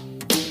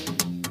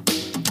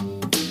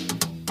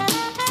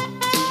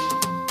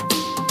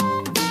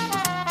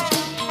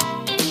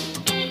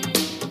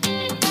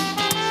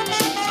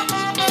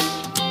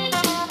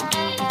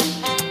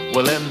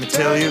 Well, let me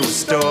tell you a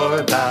story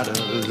about a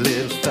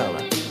little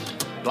fella.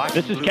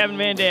 This is Kevin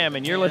Van Dam,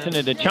 and you're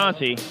listening to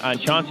Chauncey on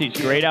Chauncey's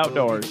Great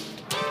Outdoors.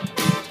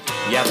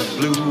 Yeah, the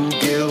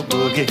bluegill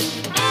boogie.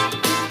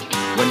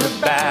 When the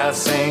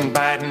bass ain't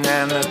biting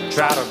and the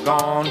trout are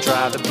gone,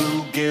 try the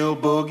bluegill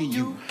boogie.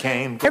 You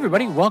came.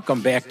 Everybody,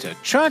 welcome back to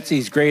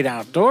Chauncey's Great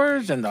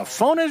Outdoors, and the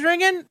phone is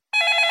ringing.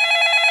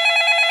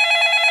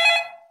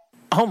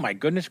 Oh, my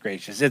goodness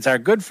gracious. It's our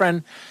good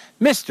friend,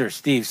 Mr.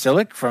 Steve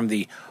Sillick from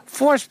the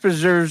Forest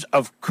Preserves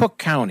of Cook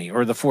County,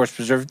 or the Forest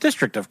Preserve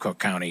District of Cook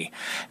County,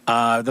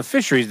 the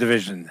Fisheries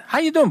Division. How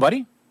you doing,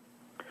 buddy?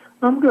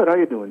 I'm good. How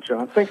you doing,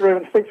 John? Thanks for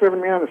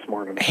having me on this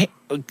morning. Hey,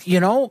 you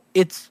know,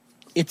 it's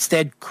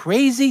that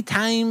crazy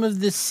time of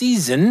the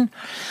season,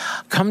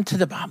 come to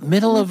the about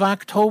middle of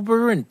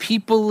October, and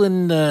people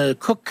in the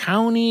Cook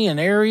County and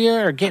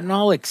area are getting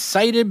all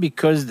excited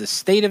because the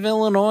state of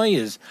Illinois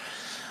is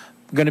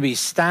going to be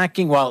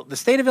stocking. Well, the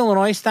state of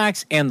Illinois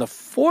stocks and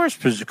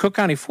the Cook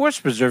County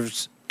Forest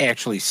Preserves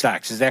actually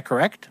stocks. Is that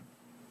correct?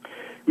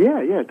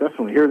 Yeah,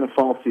 definitely. Here in the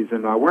fall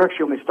season, we're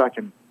actually only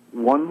stocking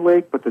one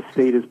lake, but the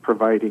state is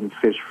providing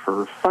fish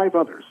for 5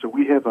 others. So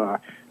we have a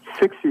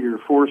 6-year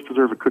Forest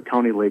Preserve of Cook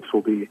County lakes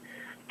will be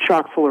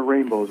chock full of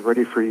rainbows,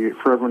 ready for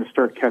everyone to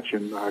start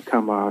catching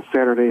come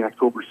Saturday,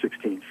 October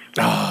 16th.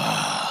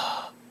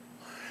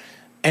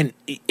 And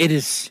it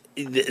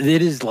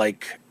is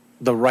like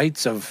the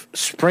rites of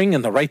spring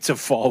and the rites of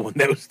fall when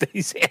those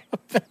days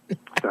happen.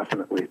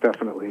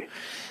 Definitely.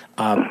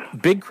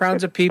 Big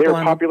crowds of people.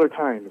 They're popular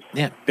times.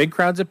 Yeah, big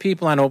crowds of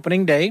people on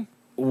opening day.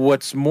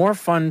 What's more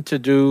fun to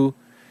do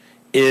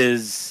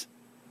is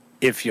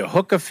if you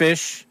hook a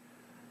fish,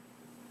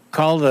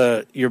 call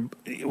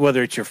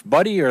whether it's your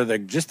buddy or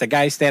just the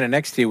guy standing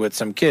next to you with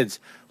some kids.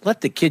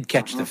 Let the kid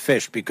catch the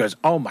fish because,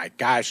 oh my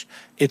gosh,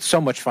 it's so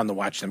much fun to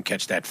watch them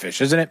catch that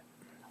fish, isn't it?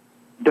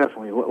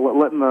 Definitely,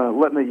 letting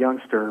the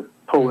youngster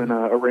pull in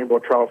a rainbow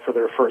trout for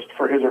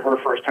his or her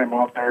first time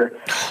out there.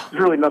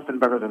 There's really nothing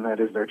better than that,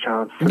 is there,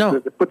 Chance? No,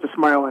 it puts a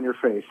smile on your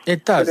face.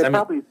 It does. And it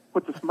probably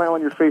puts a smile on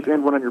your face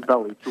and one on your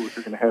belly too, if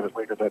you're going to have it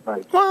later that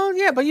night. Well,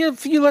 yeah, but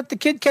if you let the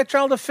kid catch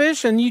all the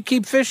fish and you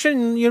keep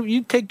fishing,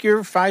 you take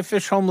your 5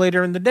 fish home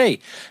later in the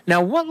day.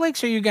 Now, what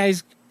lakes are you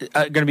guys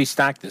going to be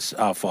stocked this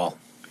fall?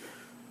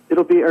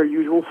 It'll be our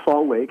usual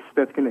fall lakes.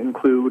 That's going to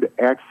include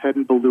Axe Head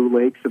and Baloo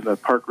Lakes in the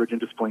Park Ridge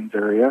and Des Plaines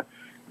area,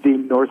 the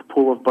North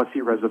Pool of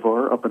Bussey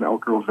Reservoir up in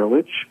Elk Grove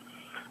Village,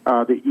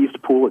 the East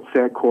Pool at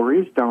Sag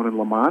Quarries down in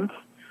Lamont,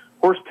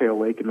 Horsetail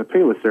Lake in the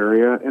Palos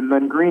area, and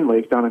then Green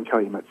Lake down in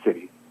Calumet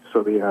City.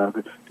 So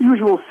the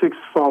usual 6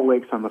 fall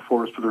lakes on the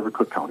Forest Preserve of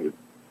Cook County.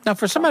 Now,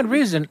 for some odd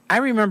reason, I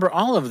remember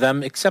all of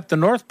them except the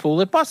North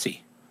Pool at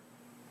Bussey.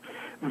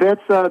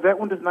 That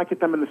one does not get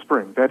them in the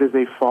spring. That is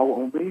a fall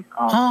only.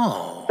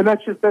 And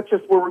that's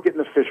just where we're getting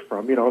the fish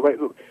from.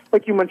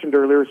 Like you mentioned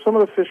earlier, some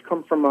of the fish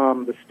come from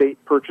the state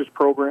purchase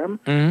program.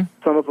 Mm-hmm.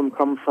 Some of them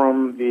come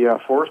from the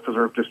Forest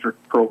Preserve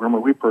District program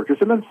where we purchase,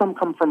 and then some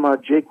come from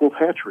Jake Wolf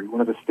Hatchery,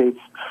 one of the state's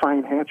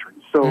fine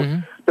hatcheries.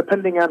 So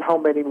depending on how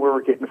many and where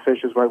we're getting the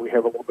fish is why we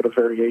have a little bit of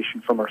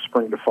variation from our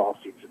spring to fall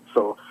season.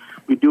 So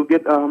we do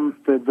get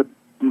the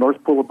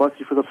North Pool of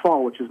Bussey for the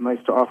fall, which is nice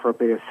to offer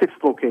up a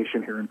 6th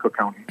location here in Cook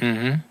County.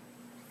 Mm-hmm.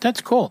 That's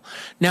cool.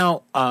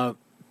 Now,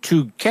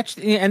 to catch,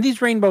 and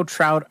these rainbow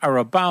trout are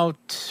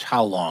about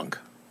how long?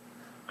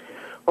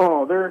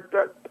 Oh, they're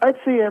I'd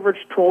say average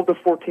 12 to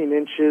 14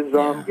 inches.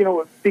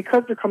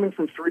 Because they're coming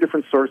from 3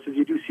 different sources,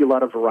 you do see a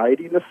lot of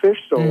variety in the fish.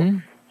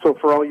 So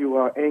for all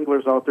you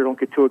anglers out there, don't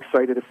get too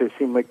excited if they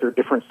seem like they're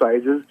different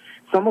sizes.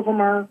 Some of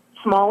them are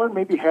smaller,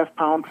 maybe half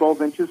pound,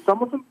 12 inches.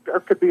 Some of them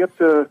could be up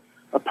to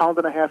 1.5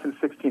 pounds and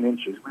 16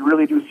 inches. We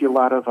really do see a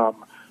lot of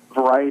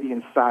variety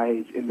and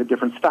size in the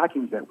different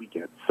stockings that we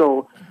get.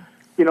 So,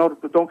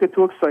 don't get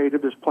too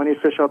excited. There's plenty of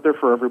fish out there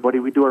for everybody.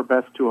 We do our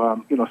best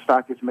to,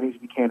 stock as many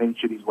as we can in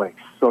each of these lakes.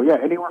 So, yeah,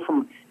 anywhere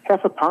from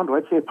half a pound to,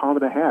 I'd say 1.5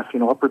 pounds,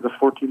 upwards of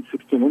 14,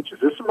 16 inches.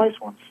 There's some nice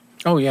ones.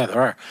 Oh, yeah,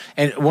 there are.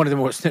 And one of the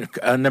most,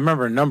 I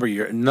remember a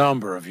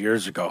number of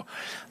years ago,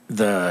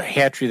 the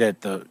hatchery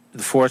that the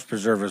Forest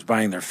Preserve was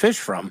buying their fish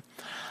from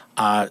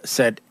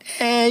said,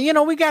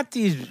 we got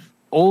these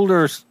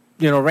older,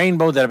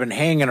 rainbow that have been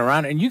hanging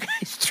around, and you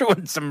guys threw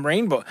in some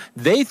rainbow.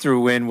 They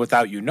threw in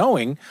without you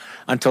knowing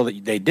until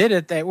they did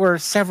it. They were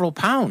several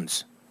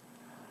pounds.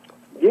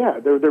 Yeah,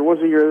 there was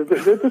a year.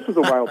 This was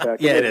a while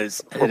back. Yeah, it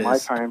is. Before my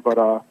time, but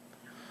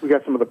we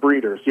got some of the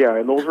breeders. Yeah,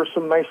 and those were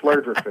some nice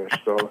larger fish.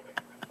 So,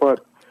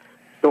 but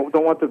don't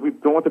want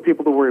the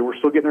people to worry. We're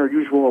still getting our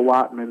usual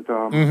allotment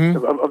of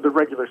the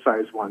regular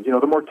sized ones.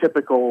 The more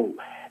typical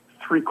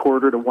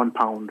 3/4 to 1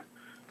 pound.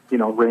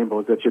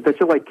 Rainbows that you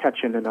like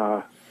catching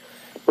and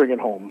bringing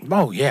home.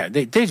 Oh, yeah.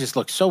 They just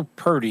look so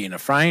pretty in a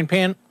frying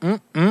pan.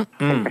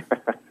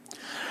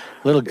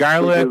 Little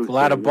garlic, a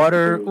lot of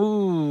butter.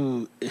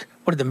 Ooh.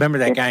 Remember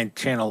that guy on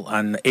channel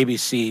on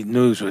ABC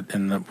News with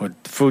the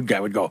food guy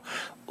would go,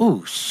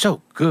 ooh,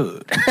 so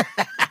good.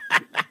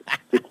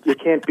 You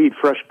can't beat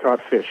fresh caught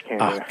fish, can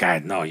you? Oh,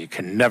 God, no, you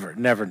can never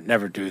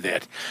do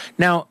that.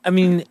 Now,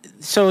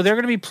 so they're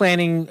going to be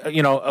planting,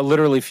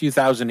 literally a few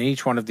thousand in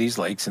each one of these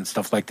lakes and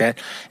stuff like that.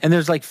 And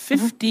there's like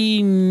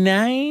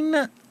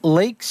 59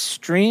 lakes,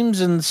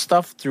 streams, and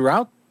stuff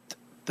throughout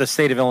the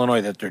state of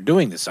Illinois that they're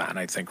doing this on,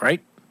 I think,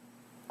 right?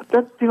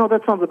 That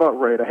sounds about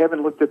right. I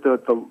haven't looked at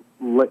the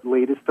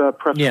latest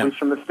press release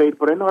from the state,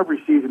 but I know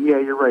every season, yeah,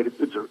 you're right.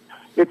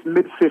 It's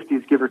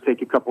mid-50s, give or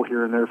take a couple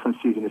here and there from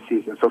season to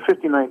season. So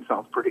 59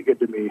 sounds pretty good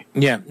to me.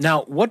 Yeah.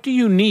 Now, what do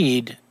you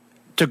need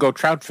to go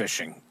trout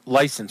fishing,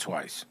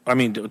 license-wise?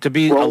 To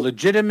be a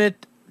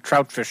legitimate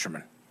trout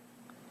fisherman?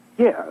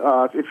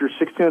 Yeah. If you're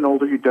 16 and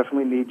older, you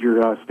definitely need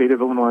your state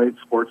of Illinois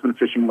sportsman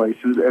fishing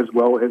license as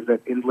well as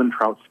that inland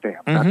trout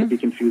stamp, not to be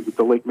confused with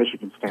the Lake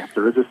Michigan stamp.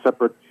 There is a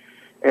separate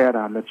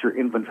add-on that's your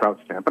inland trout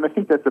stamp, and I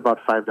think that's about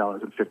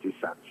 $5.50.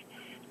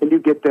 And you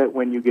get that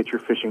when you get your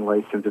fishing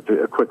license. It's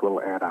a quick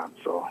little add-on.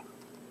 So,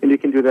 and you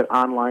can do that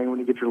online when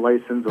you get your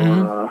license,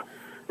 or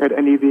at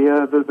any of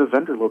the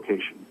vendor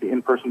locations, the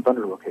in-person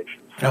vendor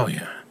locations. Oh,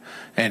 yeah.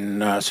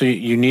 And so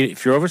you need,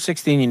 if you're over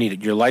 16, you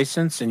need your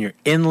license and your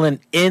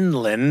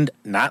inland,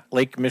 not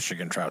Lake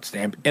Michigan trout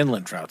stamp,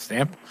 inland trout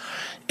stamp.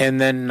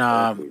 And then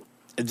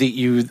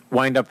you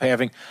wind up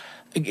having,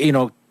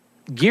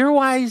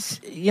 gear-wise,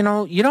 you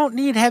don't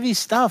need heavy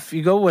stuff.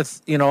 You go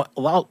with,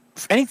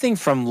 anything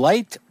from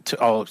light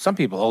to, some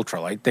people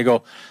ultralight. They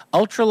go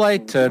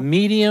ultralight to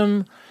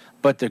medium,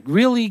 but the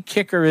really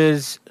kicker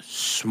is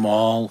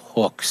small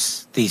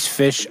hooks. These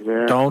fish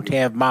don't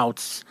have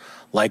mouths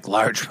like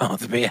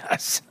largemouth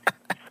bass.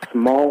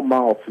 Small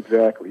mouths,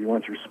 exactly. You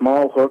want your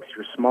small hooks,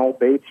 your small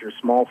baits, your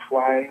small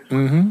flies,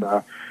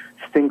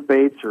 stink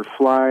baits or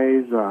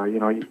flies.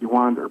 You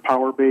want or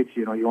power baits.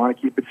 You want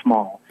to keep it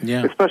small.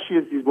 Yeah. Especially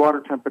as these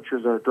water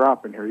temperatures are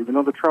dropping here. Even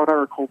though the trout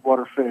are a cold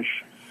water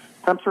fish,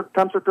 temps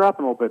are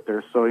dropping a little bit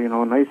there. So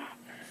nice,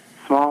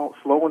 small,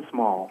 slow and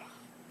small.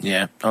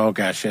 Yeah. Oh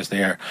gosh, yes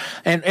they are.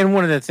 And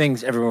one of the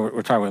things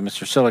we're talking with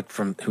Mr.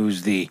 Sillick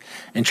who's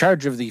in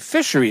charge of the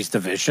fisheries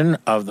division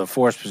of the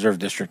Forest Preserve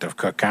District of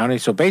Cook County.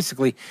 So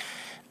basically,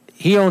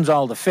 he owns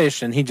all the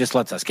fish and he just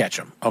lets us catch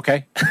them.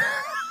 Okay.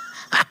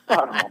 I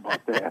don't know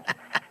about that.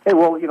 Hey,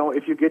 well,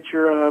 if you get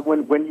your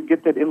when you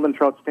get that inland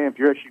trout stamp,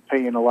 you're actually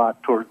paying a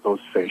lot towards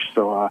those fish.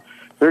 So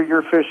they're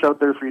your fish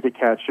out there for you to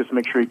catch. Just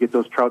make sure you get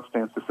those trout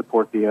stamps to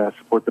support the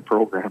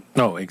program.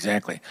 Oh,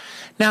 exactly.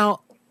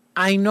 Now,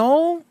 I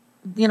know.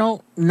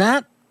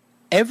 Not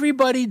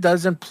everybody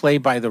doesn't play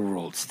by the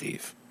rules,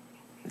 Steve.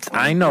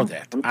 I know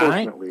that.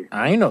 Unfortunately.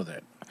 I know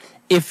that.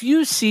 If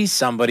you see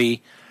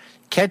somebody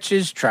catch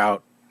his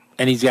trout,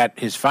 and he's got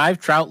his 5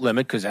 trout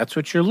limit, because that's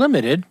what you're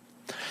limited,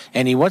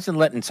 and he wasn't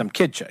letting some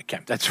kid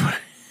camp. That's what.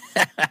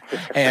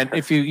 And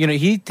if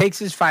he takes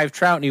his 5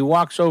 trout and he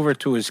walks over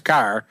to his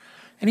car,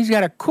 and he's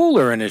got a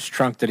cooler in his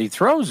trunk that he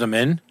throws them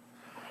in,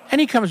 and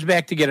he comes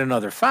back to get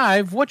another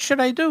 5, what should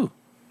I do?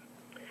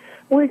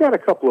 Well, we got a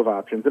couple of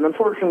options, and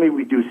unfortunately,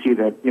 we do see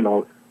that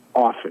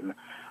often.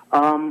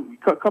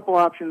 A couple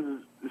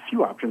options, a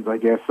few options, I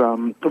guess.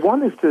 The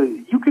one is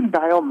you can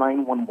dial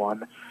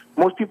 911.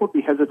 Most people would be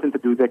hesitant to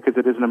do that because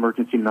it is an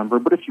emergency number.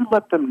 But if you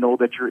let them know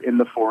that you're in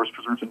the forest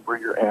preserves and where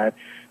you're at,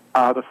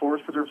 the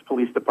Forest Preserves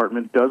Police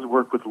Department does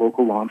work with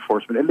local law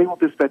enforcement, and they will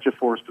dispatch a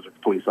Forest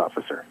Preserve police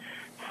officer.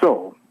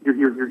 So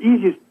your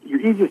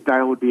easiest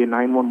dial would be a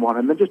 911,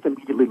 and then just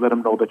immediately let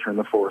them know that you're in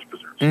the Forest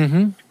Preserves.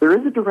 Mm-hmm. There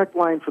is a direct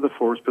line for the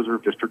Forest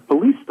Preserve District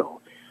Police,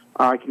 though.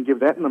 I can give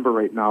that number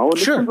right now. And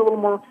sure. This is a little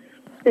more,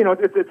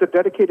 it's a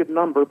dedicated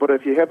number, but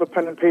if you have a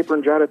pen and paper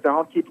and jot it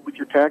down, keep it with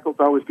your tackle. It's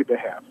always good to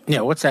have.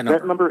 Yeah, what's that number?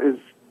 That number is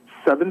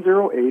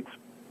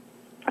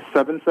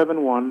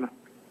 708-771-1000.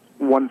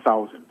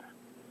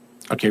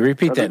 Okay,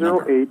 repeat that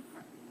number.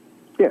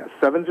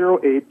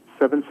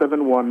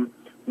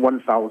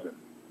 708-771-1000.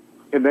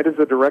 And that is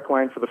a direct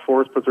line for the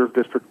Forest Preserve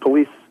District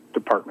Police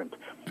Department.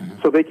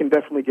 Mm-hmm. So they can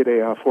definitely get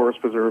a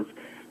Forest Preserve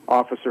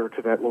officer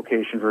to that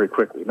location very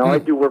quickly. Now, I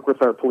do work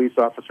with our police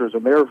officers,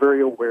 and they're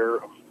very aware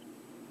of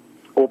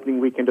opening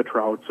weekend of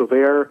trout. So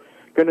they are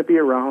going to be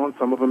around.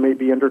 Some of them may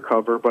be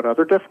undercover, but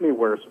they're definitely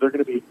aware. So they're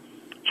going to be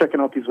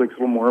checking out these lakes a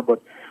little more. But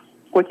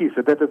like you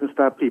said, that doesn't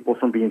stop people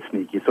from being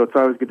sneaky. So it's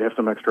always good to have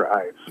some extra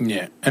eyes.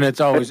 Yeah, and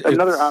it's always...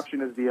 Another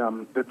option is the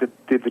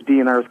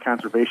DNR's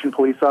conservation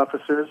police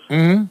officers.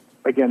 Mm-hmm.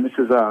 Again, this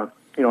is a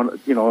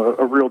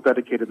real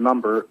dedicated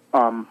number,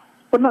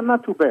 but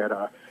not too bad.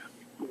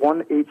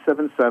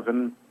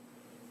 1-877.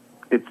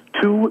 It's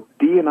 2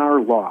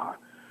 DNR Law.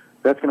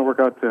 That's going to work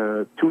out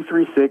to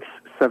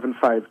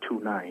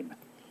 236-7529.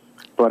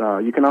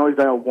 But you can always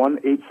dial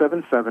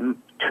 1-877-2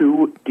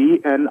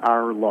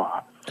 DNR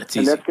Law. That's easy.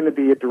 And that's going to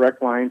be a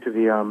direct line to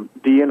the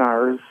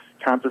DNR's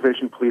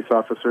conservation police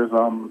officers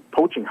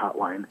poaching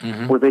hotline,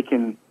 mm-hmm. where they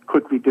can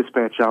quickly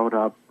dispatch out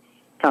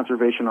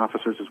conservation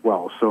officers as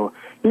well. So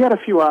you got a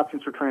few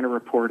options for trying to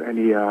report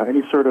any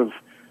sort of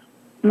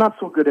not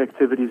so good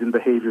activities and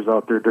behaviors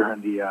out there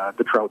during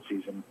the trout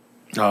season.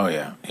 Oh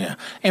yeah.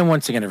 And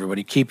once again,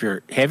 everybody,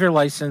 have your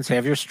license,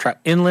 have your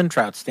inland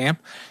trout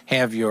stamp,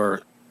 have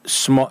your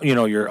small,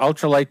 your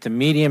ultralight to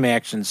medium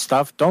action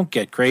stuff. Don't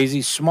get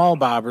crazy. Small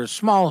bobbers,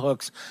 small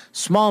hooks,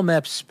 small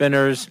Mepps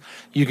spinners.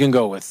 You can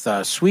go with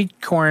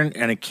sweet corn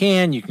in a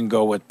can. You can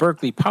go with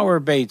Berkeley power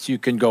baits. You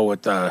can go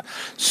with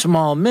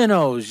small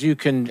minnows. You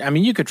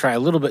could try a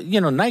little bit,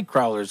 night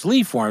crawlers,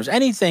 leaf worms,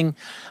 anything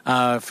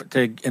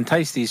to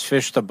entice these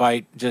fish to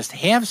bite. Just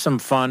have some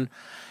fun.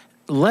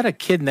 Let a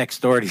kid next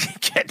door to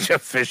catch a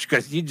fish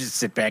because you just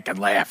sit back and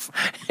laugh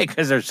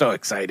because they're so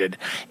excited.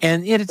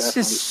 And it's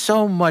Definitely. just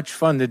so much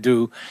fun to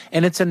do.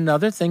 And it's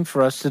another thing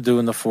for us to do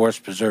in the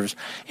forest preserves.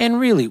 And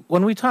really,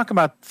 when we talk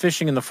about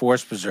fishing in the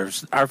forest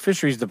preserves, our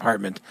fisheries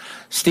department,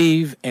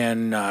 Steve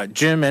and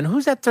Jim, and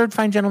who's that third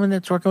fine gentleman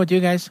that's working with you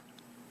guys?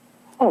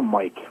 Oh,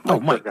 Mike.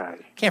 Mike.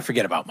 Can't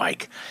forget about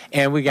Mike.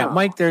 And we got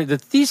Mike there.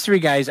 These three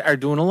guys are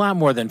doing a lot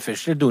more than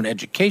fish. They're doing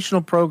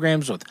educational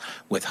programs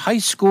with high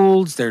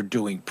schools. They're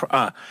doing,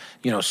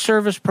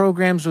 service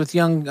programs with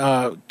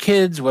young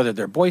kids, whether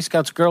they're Boy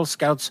Scouts, Girl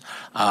Scouts.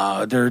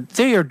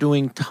 They are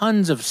doing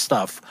tons of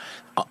stuff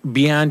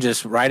beyond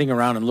just riding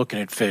around and looking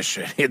at fish.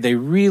 They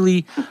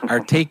really are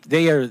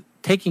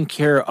taking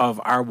care of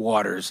our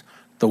waters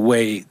the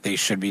way they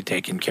should be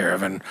taken care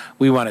of. And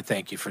we want to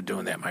thank you for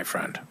doing that, my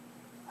friend.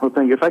 Well,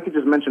 thank you. If I could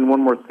just mention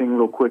one more thing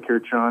real quick here,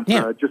 John.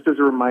 Yeah. Just as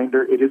a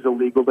reminder, it is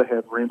illegal to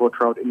have rainbow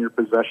trout in your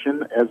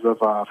possession as of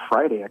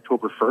Friday,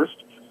 October 1st,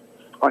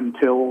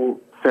 until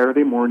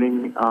Saturday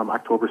morning,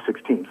 October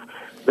 16th.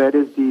 That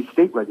is the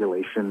state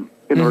regulation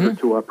in order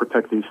to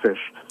protect these fish.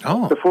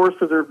 Oh. The Forest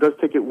Preserve does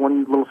take it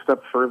one little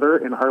step further,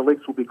 and our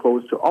lakes will be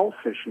closed to all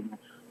fishing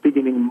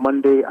beginning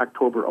Monday,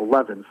 October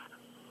 11th,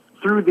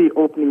 through the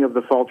opening of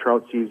the fall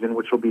trout season,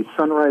 which will be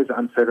sunrise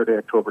on Saturday,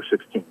 October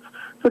 16th.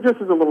 So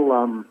just as a little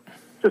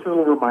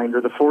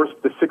reminder, the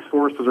 6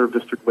 Forest Preserve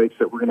District lakes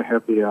that we're going to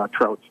have the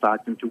trout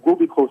stocked into will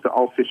be closed to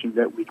all fishing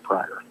that week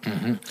prior.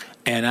 Mm-hmm.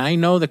 And I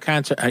know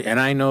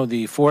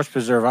the Forest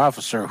Preserve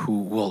officer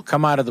who will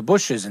come out of the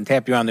bushes and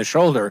tap you on the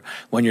shoulder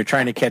when you're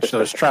trying to catch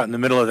those trout in the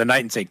middle of the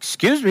night and say,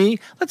 "Excuse me,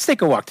 let's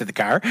take a walk to the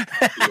car."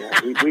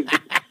 Yeah,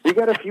 we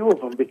got a few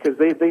of them because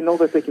they know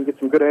that they can get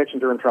some good action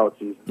during trout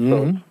season.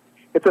 So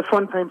it's a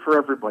fun time for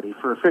everybody,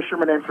 for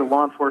fishermen and for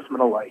law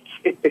enforcement alike.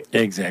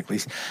 Exactly.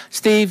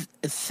 Steve,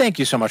 thank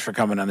you so much for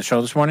coming on the show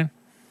this morning.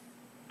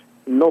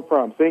 No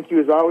problem. Thank you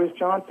as always,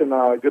 John,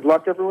 and good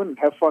luck, everyone, and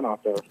have fun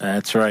out there.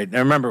 That's right. Now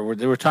remember,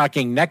 we're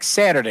talking next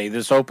Saturday.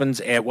 This opens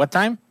at what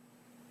time?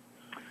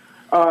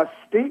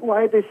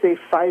 Statewide, they say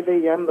 5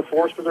 a.m. The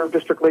Forest Preserve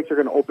District lakes are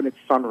going to open at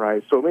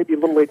sunrise, so it may be a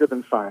little later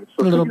than 5.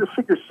 So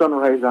figure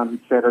sunrise on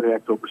Saturday,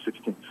 October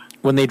 16th.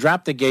 When they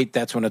drop the gate,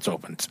 that's when it's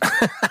opened.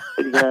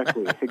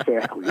 Exactly.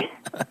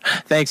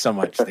 Thanks so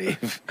much,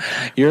 Steve.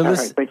 All right,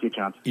 thank you,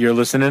 Chauncey. You're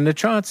listening to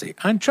Chauncey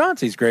on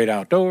Chauncey's Great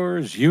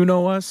Outdoors. You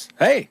know us.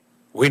 Hey,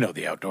 we know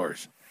the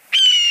outdoors.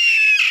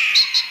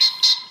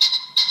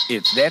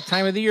 It's that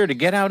time of the year to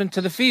get out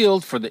into the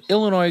field for the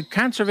Illinois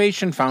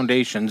Conservation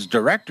Foundation's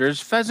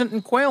Director's Pheasant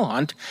and Quail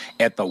Hunt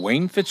at the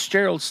Wayne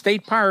Fitzgerald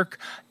State Park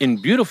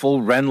in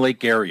beautiful Wren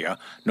Lake area,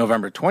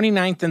 November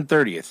 29th and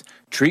 30th.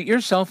 Treat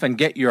yourself and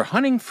get your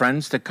hunting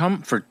friends to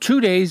come for 2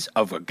 days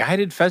of a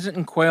guided pheasant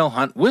and quail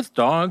hunt with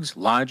dogs,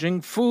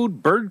 lodging,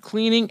 food, bird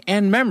cleaning,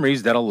 and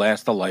memories that'll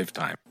last a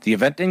lifetime. The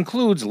event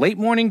includes late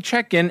morning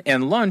check-in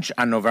and lunch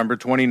on November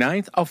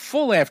 29th, a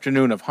full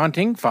afternoon of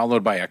hunting,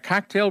 followed by a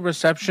cocktail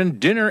reception,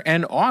 dinner,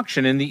 and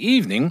auction in the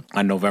evening.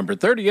 On November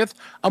 30th,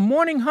 a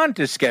morning hunt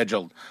is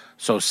scheduled.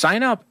 So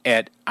sign up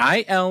at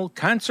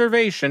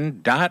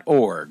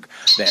ilconservation.org.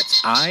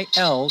 That's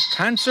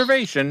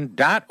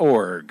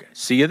ilconservation.org.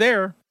 See you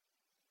there.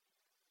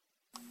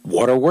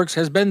 Waterworks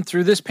has been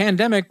through this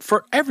pandemic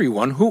for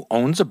everyone who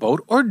owns a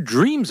boat or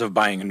dreams of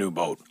buying a new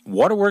boat.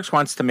 Waterworks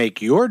wants to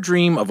make your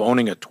dream of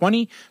owning a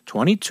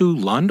 2022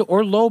 Lund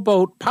or Lowe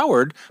boat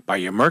powered by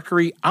your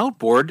Mercury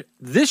outboard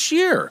this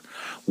year.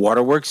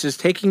 Waterworks is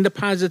taking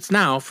deposits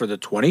now for the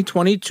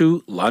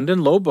 2022 Lund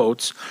and Lowe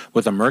boats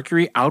with a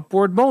Mercury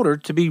outboard motor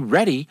to be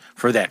ready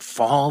for that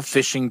fall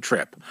fishing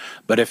trip.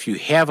 But if you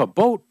have a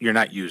boat you're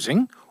not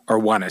using or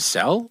want to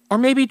sell or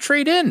maybe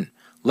trade in,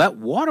 let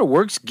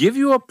Waterworks give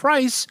you a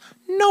price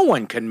no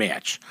one can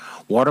match.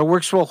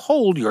 Waterworks will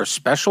hold your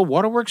special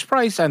Waterworks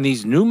price on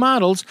these new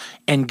models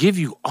and give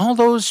you all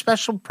those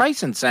special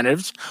price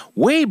incentives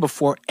way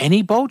before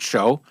any boat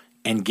show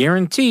and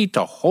guarantee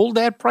to hold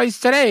that price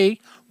today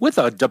with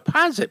a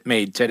deposit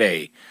made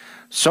today.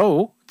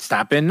 So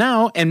stop in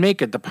now and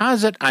make a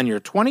deposit on your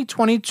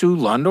 2022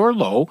 Lund or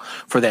Lowe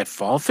for that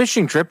fall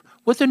fishing trip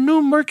with a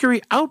new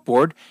Mercury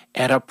outboard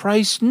at a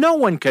price no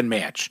one can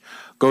match.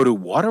 Go to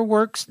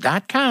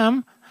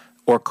waterworks.com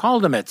or call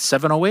them at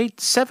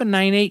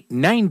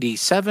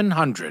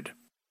 708-798-9700.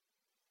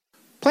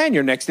 Plan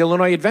your next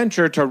Illinois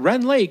adventure to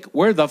Wren Lake,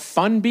 where the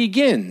fun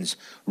begins.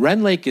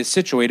 Wren Lake is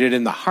situated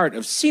in the heart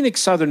of scenic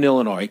southern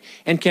Illinois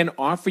and can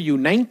offer you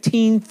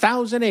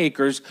 19,000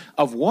 acres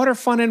of water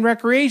fun and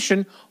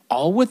recreation,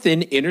 all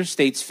within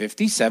Interstates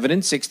 57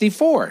 and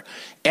 64.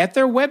 At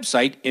their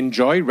website,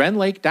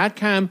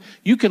 enjoywrenlake.com,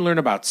 you can learn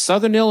about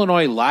Southern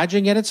Illinois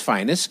lodging at its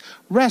finest,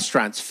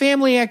 restaurants,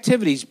 family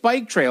activities,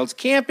 bike trails,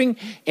 camping,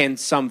 and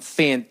some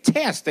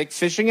fantastic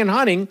fishing and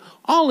hunting,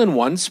 all in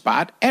one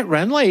spot at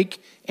Wren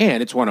Lake.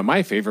 And it's one of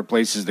my favorite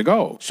places to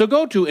go. So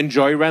go to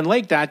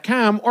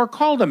enjoywrenlake.com or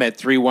call them at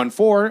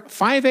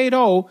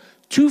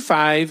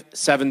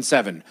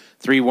 314-580-2577,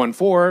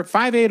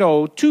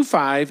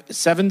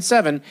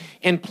 314-580-2577,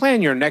 and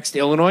plan your next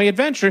Illinois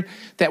adventure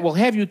that will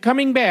have you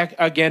coming back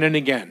again and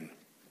again.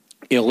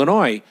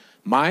 Illinois,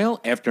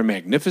 mile after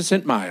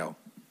magnificent mile.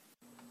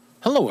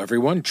 Hello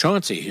everyone,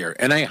 Chauncey here,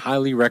 and I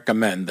highly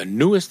recommend the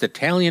newest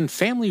Italian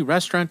family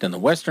restaurant in the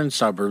western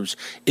suburbs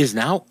is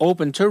now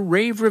open to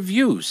rave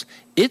reviews.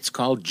 It's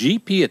called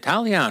GP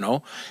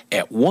Italiano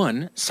at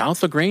 1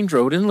 South LaGrange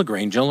Road in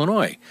LaGrange,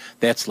 Illinois.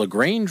 That's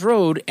LaGrange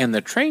Road and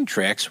the train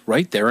tracks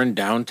right there in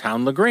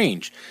downtown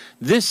LaGrange.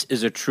 This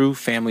is a true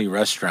family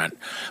restaurant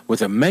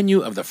with a menu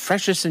of the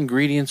freshest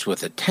ingredients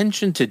with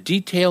attention to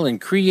detail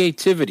and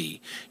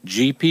creativity.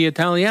 GP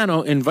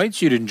Italiano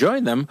invites you to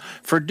join them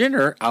for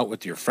dinner out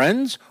with your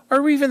friends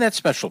or even that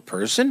special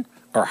person.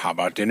 Or how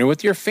about dinner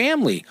with your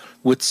family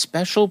with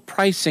special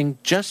pricing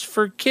just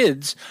for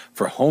kids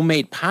for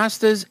homemade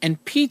pastas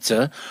and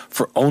pizza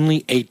for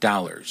only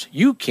 $8.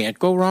 You can't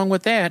go wrong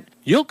with that.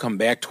 You'll come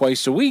back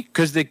twice a week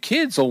because the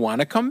kids will want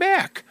to come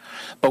back.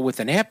 But with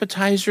an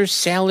appetizer,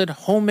 salad,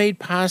 homemade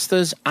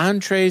pastas,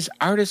 entrees,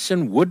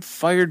 artisan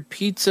wood-fired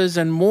pizzas,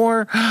 and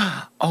more,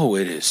 oh,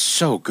 it is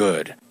so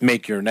good.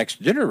 Make your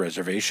next dinner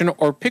reservation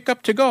or pick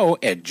up to go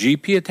at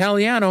GP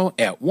Italiano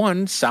at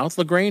 1 South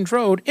LaGrange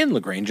Road in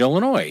LaGrange,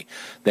 Illinois.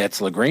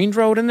 That's LaGrange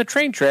Road and the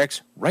train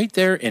tracks right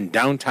there in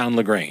downtown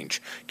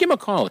LaGrange. Give them a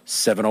call at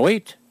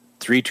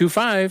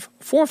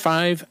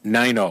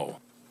 708-325-4590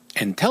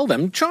 and tell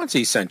them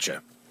Chauncey sent you.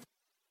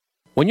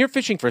 When you're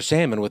fishing for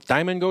salmon with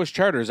Diamond Ghost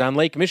Charters on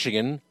Lake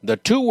Michigan, the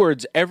 2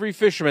 words every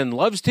fisherman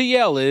loves to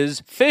yell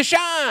is, "Fish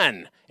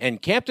on!" And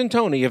Captain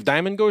Tony of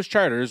Diamond Ghost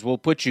Charters will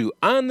put you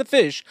on the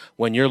fish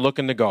when you're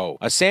looking to go.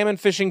 A salmon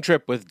fishing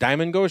trip with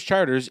Diamond Ghost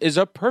Charters is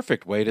a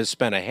perfect way to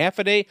spend a half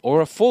a day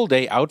or a full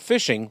day out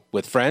fishing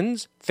with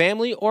friends,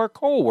 family, or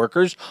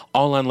co-workers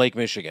all on Lake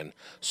Michigan.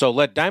 So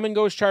let Diamond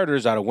Ghost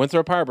Charters out of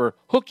Winthrop Harbor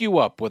hook you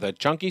up with a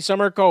chunky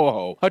summer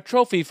coho, a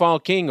trophy fall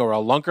king, or a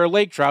lunker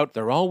lake trout.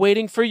 They're all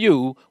waiting for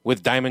you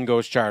with Diamond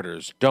Ghost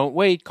Charters. Don't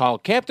wait. Call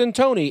Captain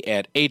Tony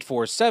at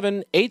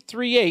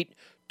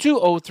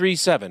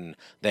 847-838-2037.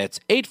 That's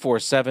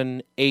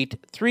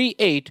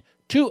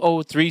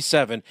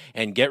 847-838-2037.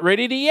 And get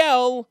ready to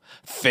yell,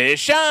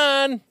 "Fish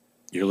on!"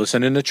 You're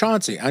listening to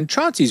Chauncey on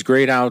Chauncey's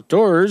Great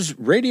Outdoors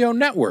Radio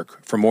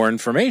Network. For more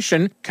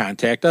information,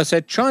 contact us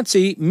at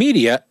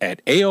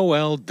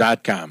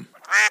chaunceymedia@aol.com.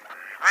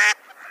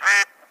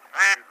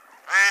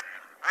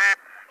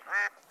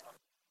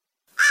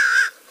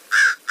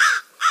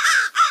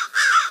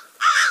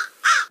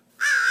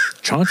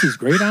 Chauncey's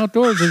Great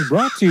Outdoors is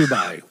brought to you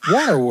by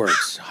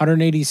Waterworks,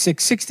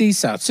 18660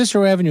 South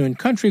Cicero Avenue in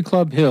Country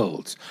Club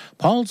Hills,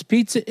 Paul's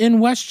Pizza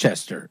in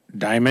Westchester,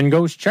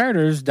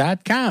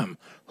 DiamondGhostCharters.com,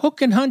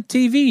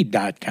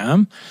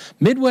 HookandHuntTV.com,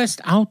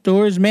 Midwest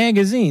Outdoors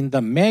Magazine,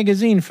 the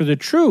magazine for the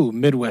true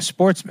Midwest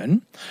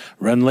sportsman,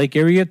 Rend Lake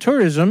Area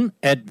Tourism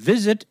at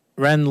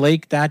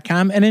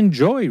visitRendLake.com and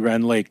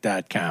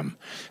enjoyRendLake.com,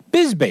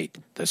 BizBait,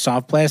 the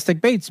soft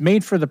plastic baits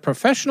made for the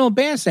professional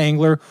bass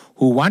angler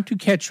who want to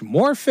catch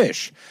more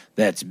fish.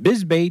 That's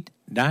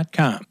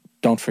bizbait.com.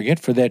 Don't forget,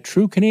 for that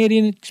true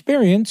Canadian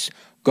experience,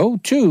 go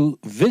to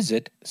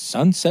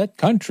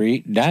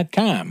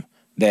visitsunsetcountry.com.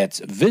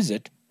 That's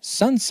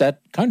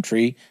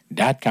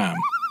visitsunsetcountry.com.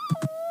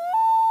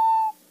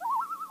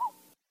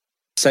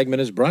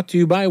 Segment is brought to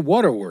you by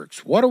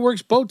Waterworks.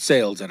 Waterworks Boat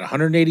Sales at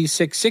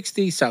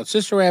 18660 South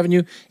Cicero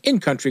Avenue in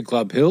Country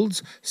Club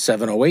Hills,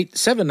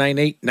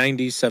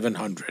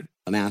 708-798-9700.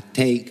 Now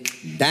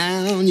take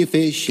down your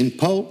fishing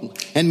pole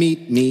and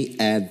meet me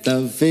at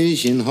the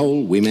fishing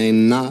hole. We may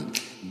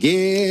not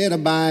get a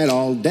bite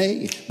all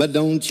day, but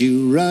don't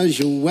you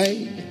rush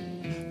away.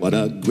 What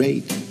a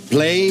great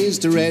place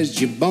to rest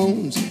your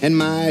bones, and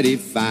mighty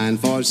fine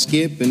for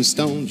skipping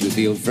stones. You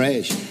feel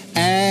fresh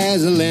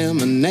as a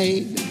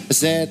lemonade,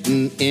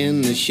 setting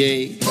in the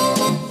shade.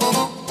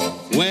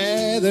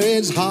 Whether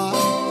it's hot,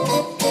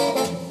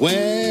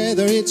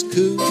 whether it's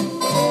cool,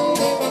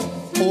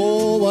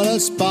 oh, what a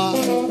spot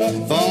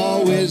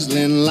for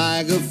whistling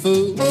like a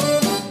fool.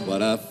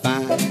 What a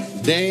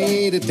fine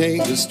day to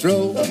take a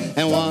stroll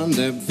and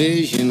wander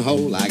fishing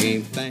hole. I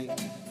can't think.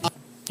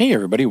 Hey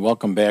everybody,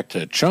 welcome back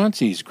to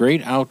Chauncey's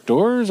Great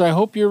Outdoors. I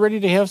hope you're ready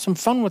to have some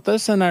fun with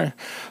us in our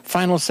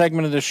final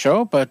segment of the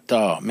show. But,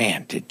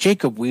 man, did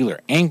Jacob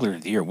Wheeler, Angler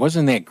of the Year,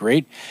 wasn't that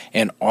great?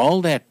 And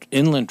all that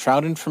inland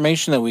trout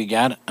information that we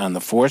got on the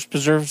Forest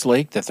Preserves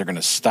Lake that they're going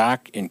to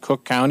stock in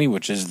Cook County,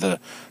 which is the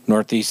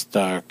northeast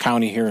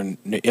county here in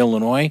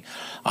Illinois.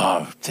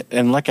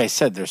 And like I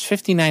said, there's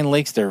 59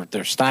 lakes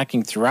they're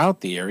stocking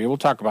throughout the area. We'll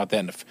talk about that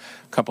in a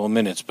couple of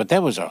minutes. But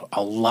that was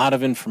a lot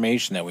of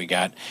information that we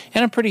got.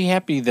 And I'm pretty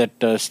happy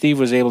that Steve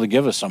was able to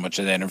give us so much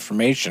of that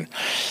information.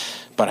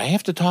 But I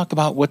have to talk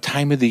about what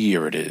time of the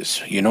year it is.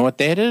 You know what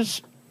that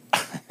is?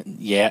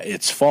 Yeah,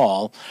 it's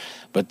fall.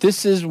 But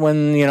this is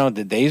when,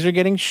 the days are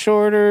getting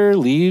shorter,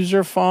 leaves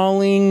are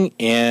falling,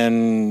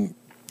 and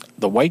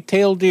the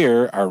white-tailed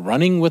deer are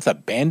running with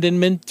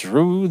abandonment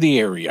through the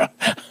area.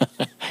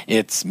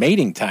 It's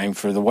mating time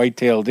for the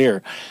white-tailed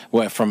deer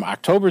from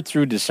October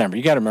through December.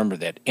 You got to remember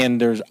that. And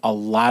there's a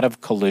lot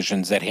of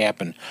collisions that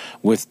happen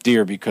with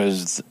deer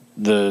because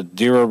the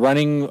deer are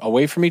running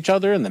away from each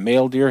other, and the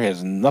male deer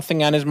has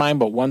nothing on his mind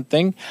but one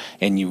thing,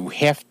 and you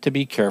have to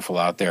be careful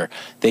out there.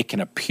 They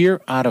can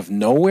appear out of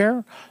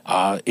nowhere.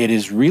 It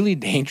is really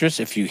dangerous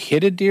if you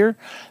hit a deer.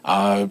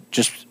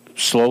 Just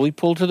slowly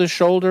pull to the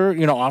shoulder,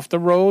 off the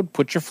road,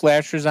 put your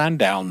flashers on,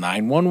 dial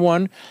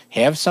 911,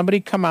 have somebody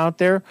come out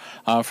there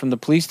from the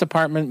police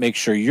department, make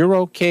sure you're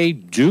okay.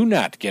 Do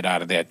not get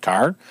out of that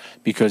car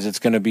because it's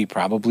going to be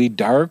probably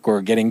dark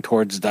or getting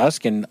towards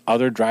dusk and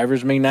other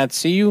drivers may not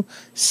see you.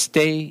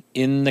 Stay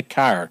in the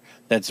car.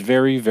 That's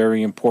very,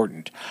 very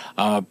important.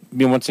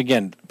 Once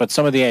again, but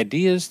some of the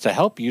ideas to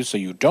help you so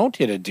you don't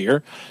hit a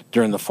deer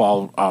during the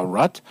fall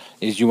rut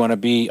is you want to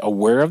be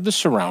aware of the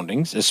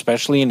surroundings,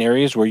 especially in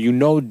areas where you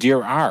know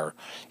deer are.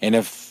 And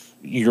if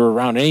you're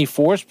around any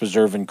forest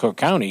preserve in Cook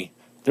County,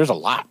 there's a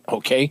lot,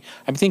 okay?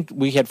 I think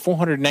we had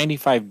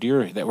 495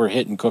 deer that were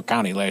hit in Cook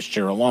County last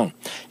year alone.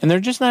 And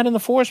they're just not in the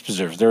forest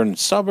preserves. They're in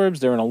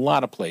suburbs. They're in a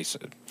lot of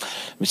places.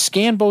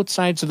 Scan both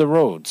sides of the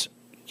roads.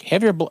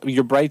 Have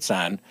your brights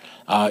on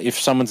if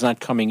someone's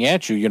not coming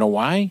at you. You know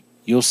why?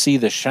 You'll see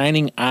the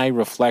shining eye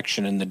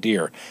reflection in the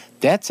deer.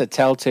 That's a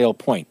telltale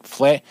point.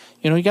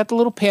 You got the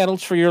little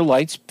paddles for your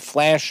lights.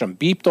 Flash them.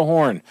 Beep the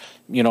horn.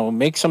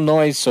 Make some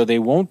noise so they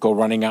won't go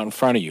running out in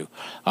front of you.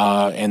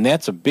 And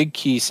that's a big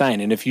key sign.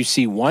 And if you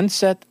see one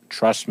set,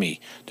 trust me,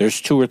 there's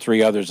 2 or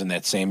 3 others in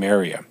that same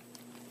area.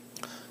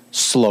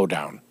 Slow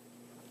down.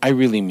 I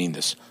really mean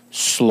this.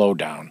 Slow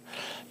down.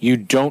 You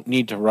don't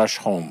need to rush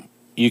home.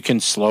 You can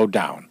slow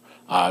down.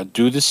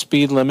 Do the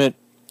speed limit,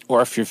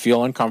 or if you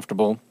feel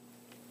uncomfortable,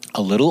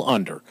 a little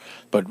under.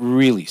 But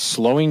really,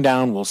 slowing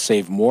down will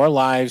save more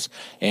lives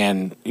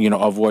and,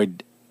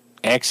 avoid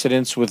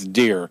accidents with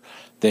deer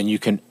than you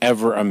can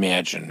ever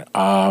imagine.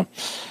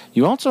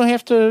 You also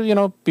have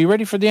to, be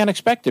ready for the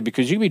unexpected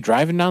because you can be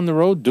driving down the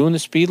road, doing the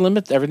speed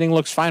limit, everything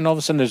looks fine, all of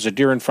a sudden there's a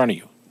deer in front of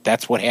you.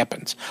 That's what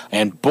happens.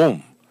 And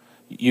boom.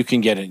 You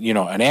can get,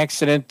 an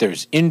accident.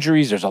 There's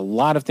injuries. There's a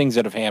lot of things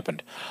that have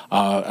happened.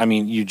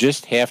 You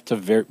just have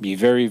to be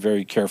very,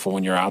 very careful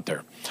when you're out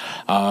there.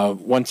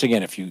 Once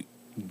again, if you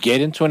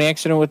get into an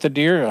accident with a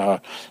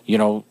deer,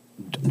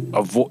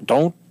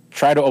 don't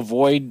try to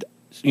avoid,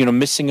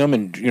 missing them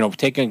and,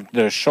 taking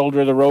the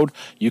shoulder of the road.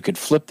 You could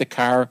flip the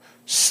car,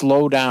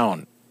 slow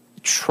down,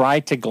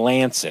 try to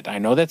glance it. I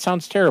know that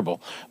sounds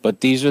terrible,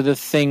 but these are the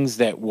things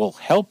that will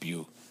help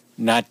you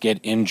not get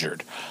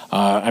injured.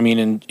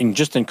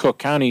 In Cook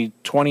County, in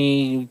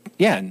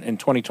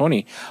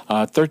 2020,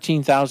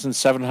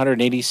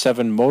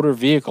 13,787 motor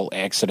vehicle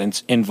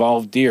accidents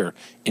involved deer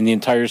in the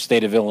entire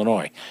state of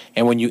Illinois.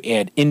 And when you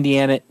add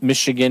Indiana,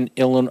 Michigan,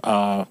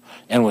 Illinois,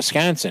 and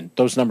Wisconsin,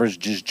 those numbers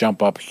just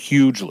jump up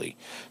hugely.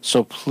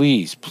 So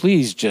please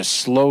just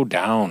slow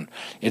down.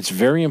 It's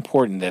very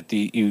important that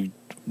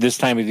this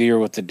time of the year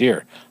with the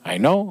deer. I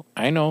know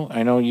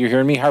you're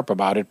hearing me harp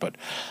about it, but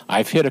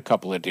I've hit a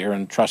couple of deer,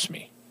 and trust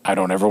me, I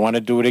don't ever want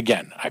to do it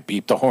again. I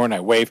beep the horn, I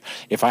wave.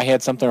 If I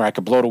had something where I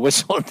could blow the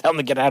whistle and tell them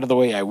to get out of the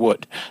way, I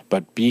would.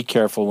 But be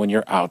careful when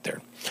you're out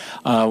there.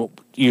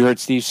 You heard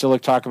Steve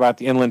Sillick talk about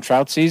the inland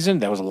trout season.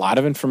 That was a lot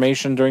of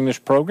information during this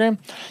program,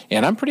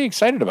 and I'm pretty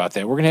excited about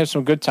that. We're going to have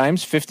some good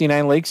times.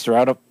 59 lakes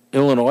throughout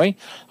Illinois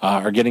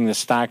are getting the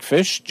stock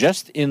fish.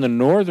 Just in the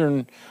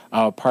northern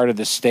part of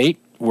the state,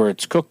 where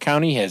it's Cook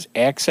County, has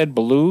Axe Head,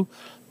 Bellew,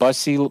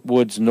 Bussey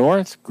Woods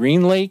North,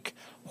 Green Lake,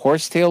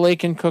 Horsetail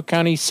Lake in Cook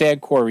County,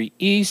 Sag Quarry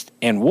East,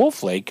 and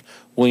Wolf Lake,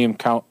 William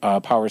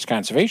Powers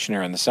Conservation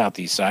Area on the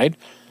southeast side.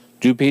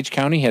 DuPage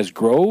County has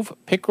Grove,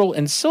 Pickerel,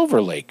 and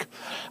Silver Lake.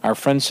 Our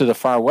friends to the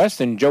far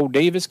west in Joe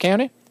Davis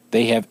County,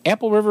 they have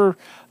Apple River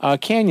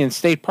Canyon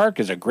State Park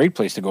is a great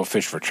place to go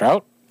fish for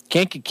trout.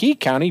 Kankakee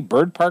County,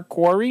 Bird Park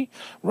Quarry,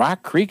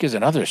 Rock Creek is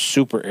another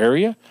super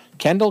area.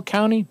 Kendall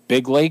County,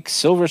 Big Lake,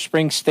 Silver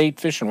Spring State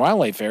Fish and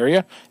Wildlife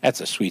Area.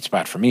 That's a sweet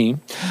spot for me.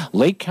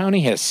 Lake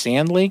County has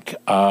Sand Lake,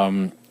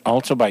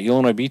 also by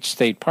Illinois Beach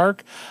State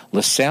Park.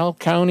 LaSalle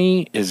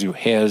County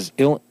has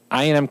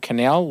I&M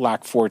Canal,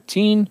 Lock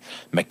 14.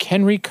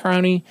 McHenry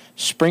County,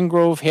 Spring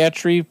Grove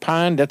Hatchery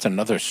Pond. That's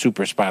another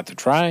super spot to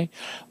try.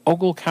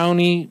 Ogle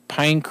County,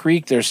 Pine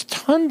Creek. There's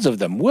tons of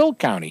them. Will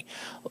County.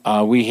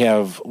 We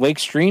have Lake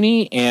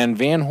Streeney and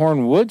Van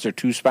Horn Woods are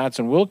 2 spots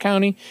in Will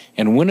County.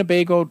 And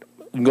Winnebago,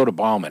 you can go to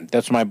Bauman.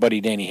 That's where my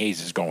buddy Danny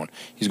Hayes is going.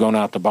 He's going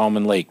out to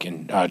Bauman Lake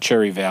in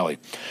Cherry Valley.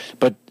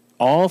 But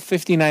all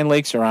 59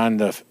 lakes are on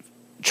the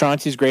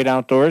Chauncey's Great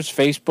Outdoors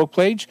Facebook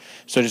page.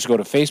 So just go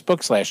to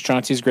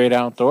Facebook/Chauncey's Great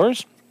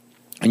Outdoors,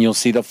 and you'll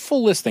see the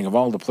full listing of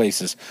all the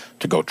places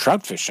to go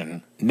trout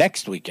fishing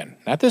next weekend.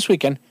 Not this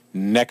weekend,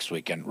 next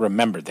weekend.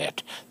 Remember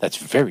that. That's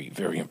very,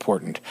 very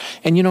important.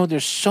 And,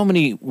 there's so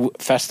many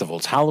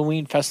festivals,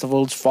 Halloween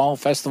festivals, fall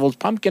festivals,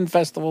 pumpkin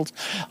festivals,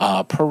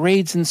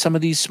 parades in some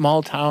of these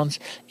small towns.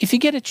 If you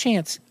get a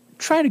chance,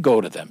 try to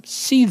go to them,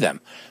 see them.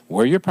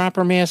 Wear your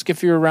proper mask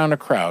if you're around a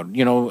crowd.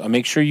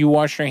 Make sure you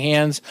wash your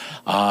hands.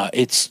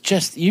 It's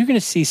just, you're going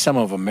to see some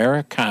of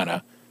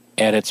Americana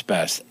at its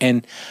best.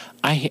 And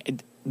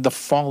the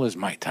fall is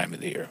my time of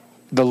the year.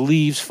 The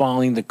leaves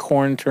falling, the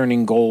corn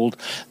turning gold.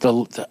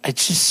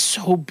 It's just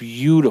so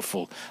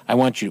beautiful. I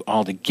want you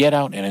all to get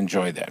out and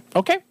enjoy that.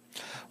 Okay,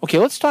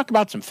 let's talk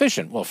about some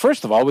fishing. Well,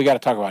 first of all, we got to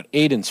talk about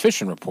Aiden's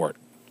fishing report.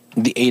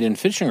 The Aiden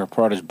Fishing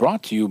Report is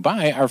brought to you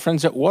by our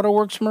friends at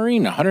Waterworks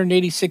Marine,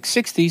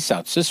 18660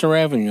 South Cicero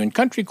Avenue in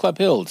Country Club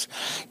Hills.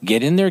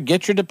 Get in there,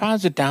 get your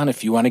deposit down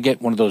if you want to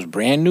get one of those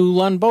brand new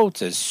Lund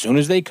boats. As soon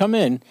as they come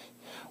in,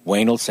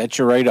 Wayne will set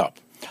you right up.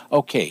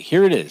 Okay,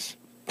 here it is.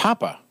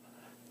 Papa,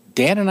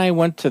 Dad and I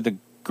went to the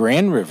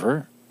Grand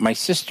River. My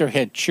sister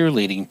had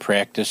cheerleading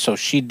practice, so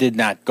she did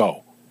not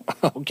go.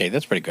 Okay,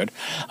 that's pretty good.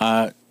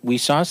 We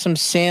saw some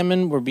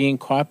salmon were being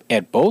caught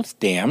at both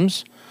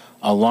dams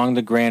along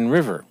the Grand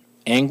River.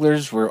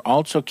 Anglers were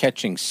also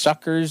catching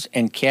suckers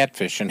and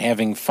catfish and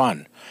having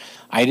fun.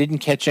 I didn't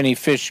catch any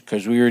fish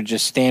because we were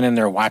just standing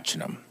there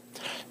watching them.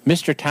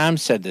 Mr. Tom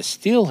said the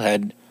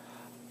steelhead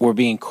were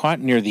being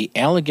caught near the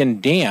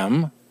Allegan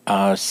Dam.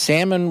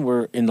 Salmon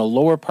were in the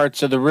lower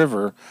parts of the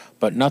river,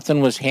 but nothing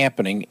was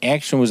happening.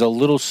 Action was a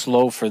little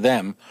slow for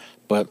them,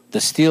 but the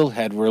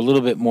steelhead were a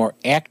little bit more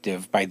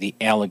active by the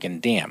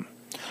Allegan Dam.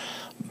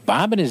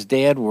 Bob and his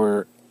dad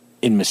were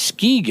in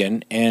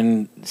Muskegon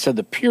and said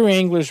the pier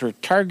anglers were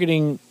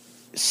targeting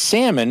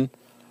salmon,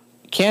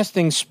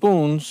 casting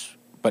spoons,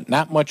 but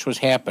not much was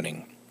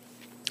happening.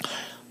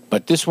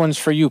 But this one's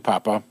for you,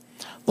 Papa.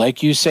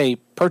 Like you say,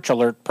 perch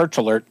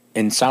alert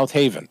in South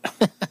Haven.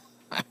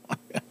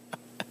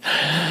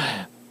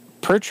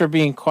 Perch are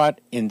being caught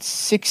in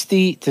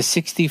 60 to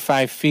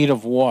 65 feet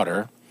of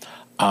water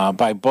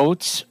by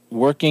boats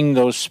working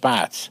those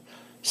spots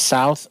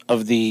south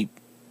of the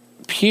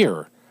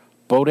pier.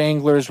 Boat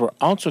anglers were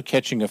also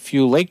catching a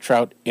few lake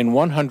trout in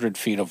 100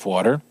 feet of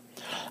water.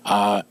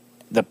 The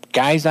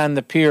guys on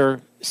the pier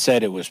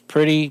said it was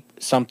pretty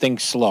something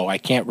slow. I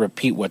can't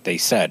repeat what they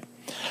said.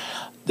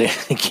 There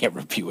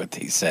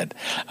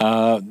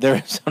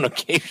is an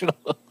occasional...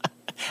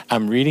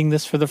 I'm reading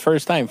this for the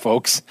first time,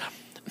 folks.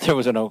 There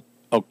was an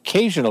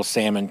occasional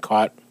salmon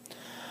caught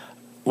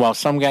while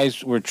some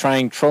guys were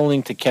trying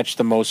trolling to catch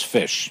the most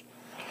fish.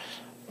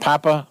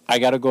 Papa, I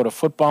got to go to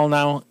football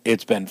now.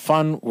 It's been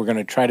fun. We're going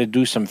to try to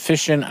do some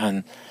fishing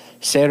on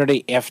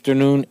Saturday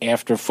afternoon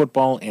after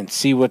football and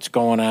see what's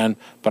going on.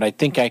 But I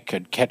think I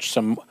could catch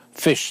some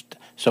fish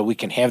so we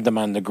can have them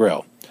on the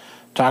grill.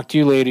 Talk to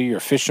you later,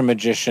 your fishing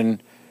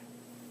magician,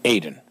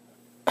 Aiden.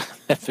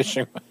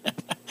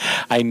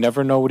 I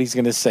never know what he's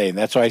going to say. And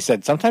that's why I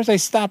said sometimes I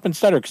stop and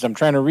stutter because I'm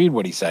trying to read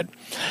what he said.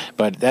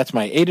 But that's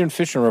my Aiden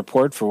Fishing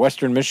Report for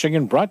Western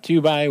Michigan, brought to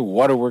you by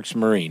Waterworks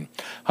Marine,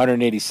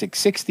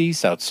 18660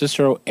 South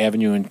Cicero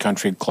Avenue in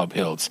Country Club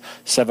Hills,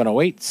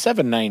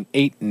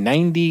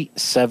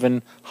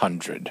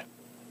 708-798-9700.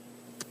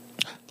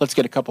 Let's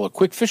get a couple of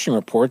quick fishing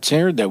reports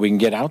here that we can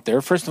get out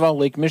there. First of all,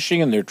 Lake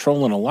Michigan, they're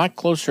trolling a lot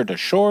closer to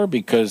shore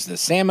because the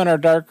salmon are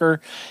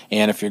darker.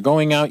 And if you're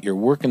going out, you're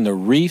working the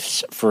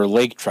reefs for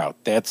lake trout.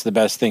 That's the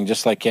best thing.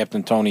 Just like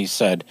Captain Tony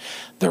said,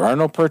 there are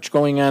no perch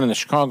going on in the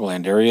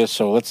Chicagoland area,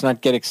 so let's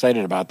not get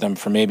excited about them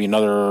for maybe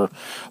another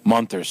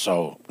month or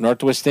so.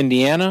 Northwest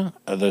Indiana,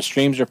 the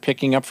streams are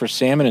picking up for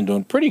salmon and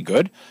doing pretty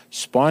good.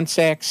 Spawn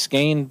Sack,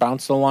 skein,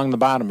 bouncing along the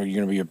bottom are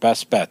going to be your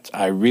best bet.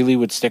 I really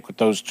would stick with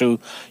those two.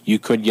 You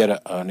could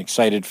get an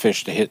excited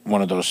fish to hit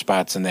one of those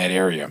spots in that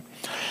area.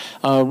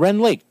 Wren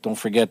Lake, don't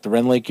forget the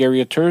Wren Lake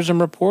Area Tourism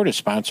Report is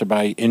sponsored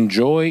by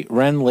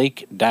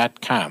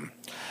EnjoyWrenLake.com.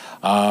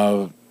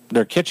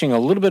 They're catching a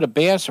little bit of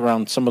bass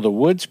around some of the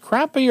woods.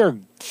 Crappie are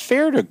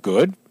fair to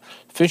good.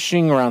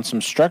 Fishing around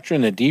some structure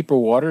in the deeper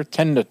water,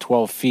 10 to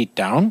 12 feet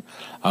down.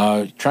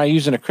 Try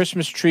using a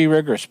Christmas tree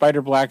rig or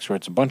spider blocks where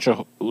it's a bunch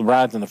of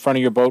rods in the front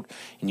of your boat,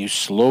 and you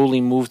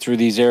slowly move through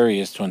these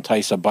areas to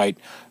entice a bite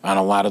on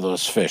a lot of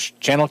those fish.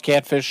 Channel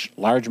catfish,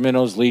 large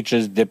minnows,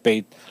 leeches, dip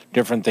bait,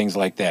 different things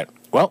like that.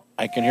 Well,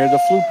 I can hear the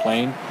flute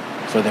playing,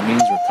 so that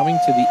means we're coming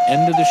to the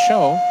end of the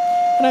show.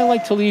 And I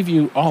like to leave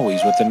you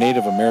always with a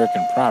Native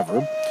American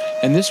proverb,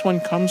 and this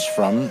one comes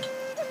from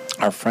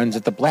our friends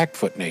at the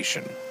Blackfoot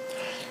Nation.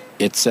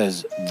 It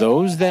says,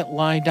 those that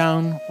lie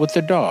down with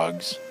the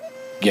dogs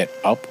get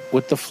up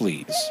with the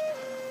fleas.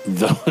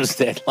 Those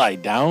that lie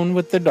down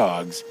with the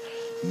dogs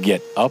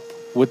get up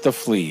with the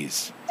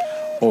fleas.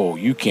 Oh,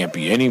 you can't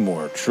be any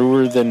more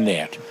truer than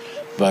that.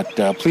 But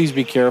please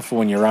be careful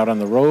when you're out on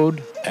the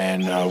road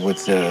and with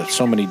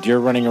so many deer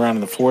running around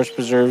in the forest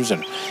preserves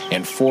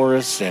and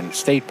forests and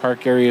state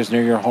park areas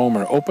near your home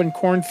or open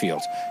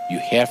cornfields. You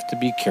have to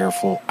be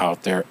careful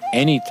out there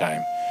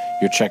anytime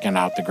you're checking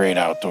out the great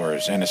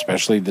outdoors, and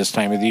especially this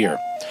time of the year.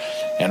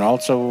 And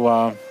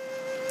also,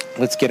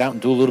 let's get out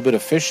and do a little bit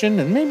of fishing,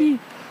 and maybe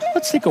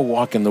let's take a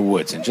walk in the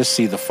woods and just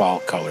see the fall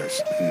colors.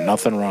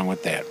 Nothing wrong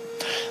with that.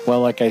 Well,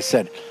 like I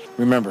said,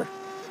 remember,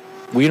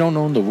 we don't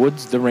own the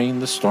woods, the rain,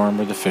 the storm,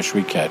 or the fish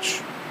we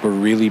catch. We're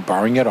really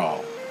borrowing it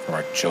all from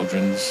our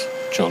children's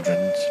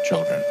children's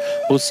children.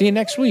 We'll see you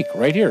next week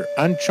right here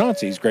on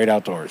Chauncey's Great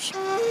Outdoors.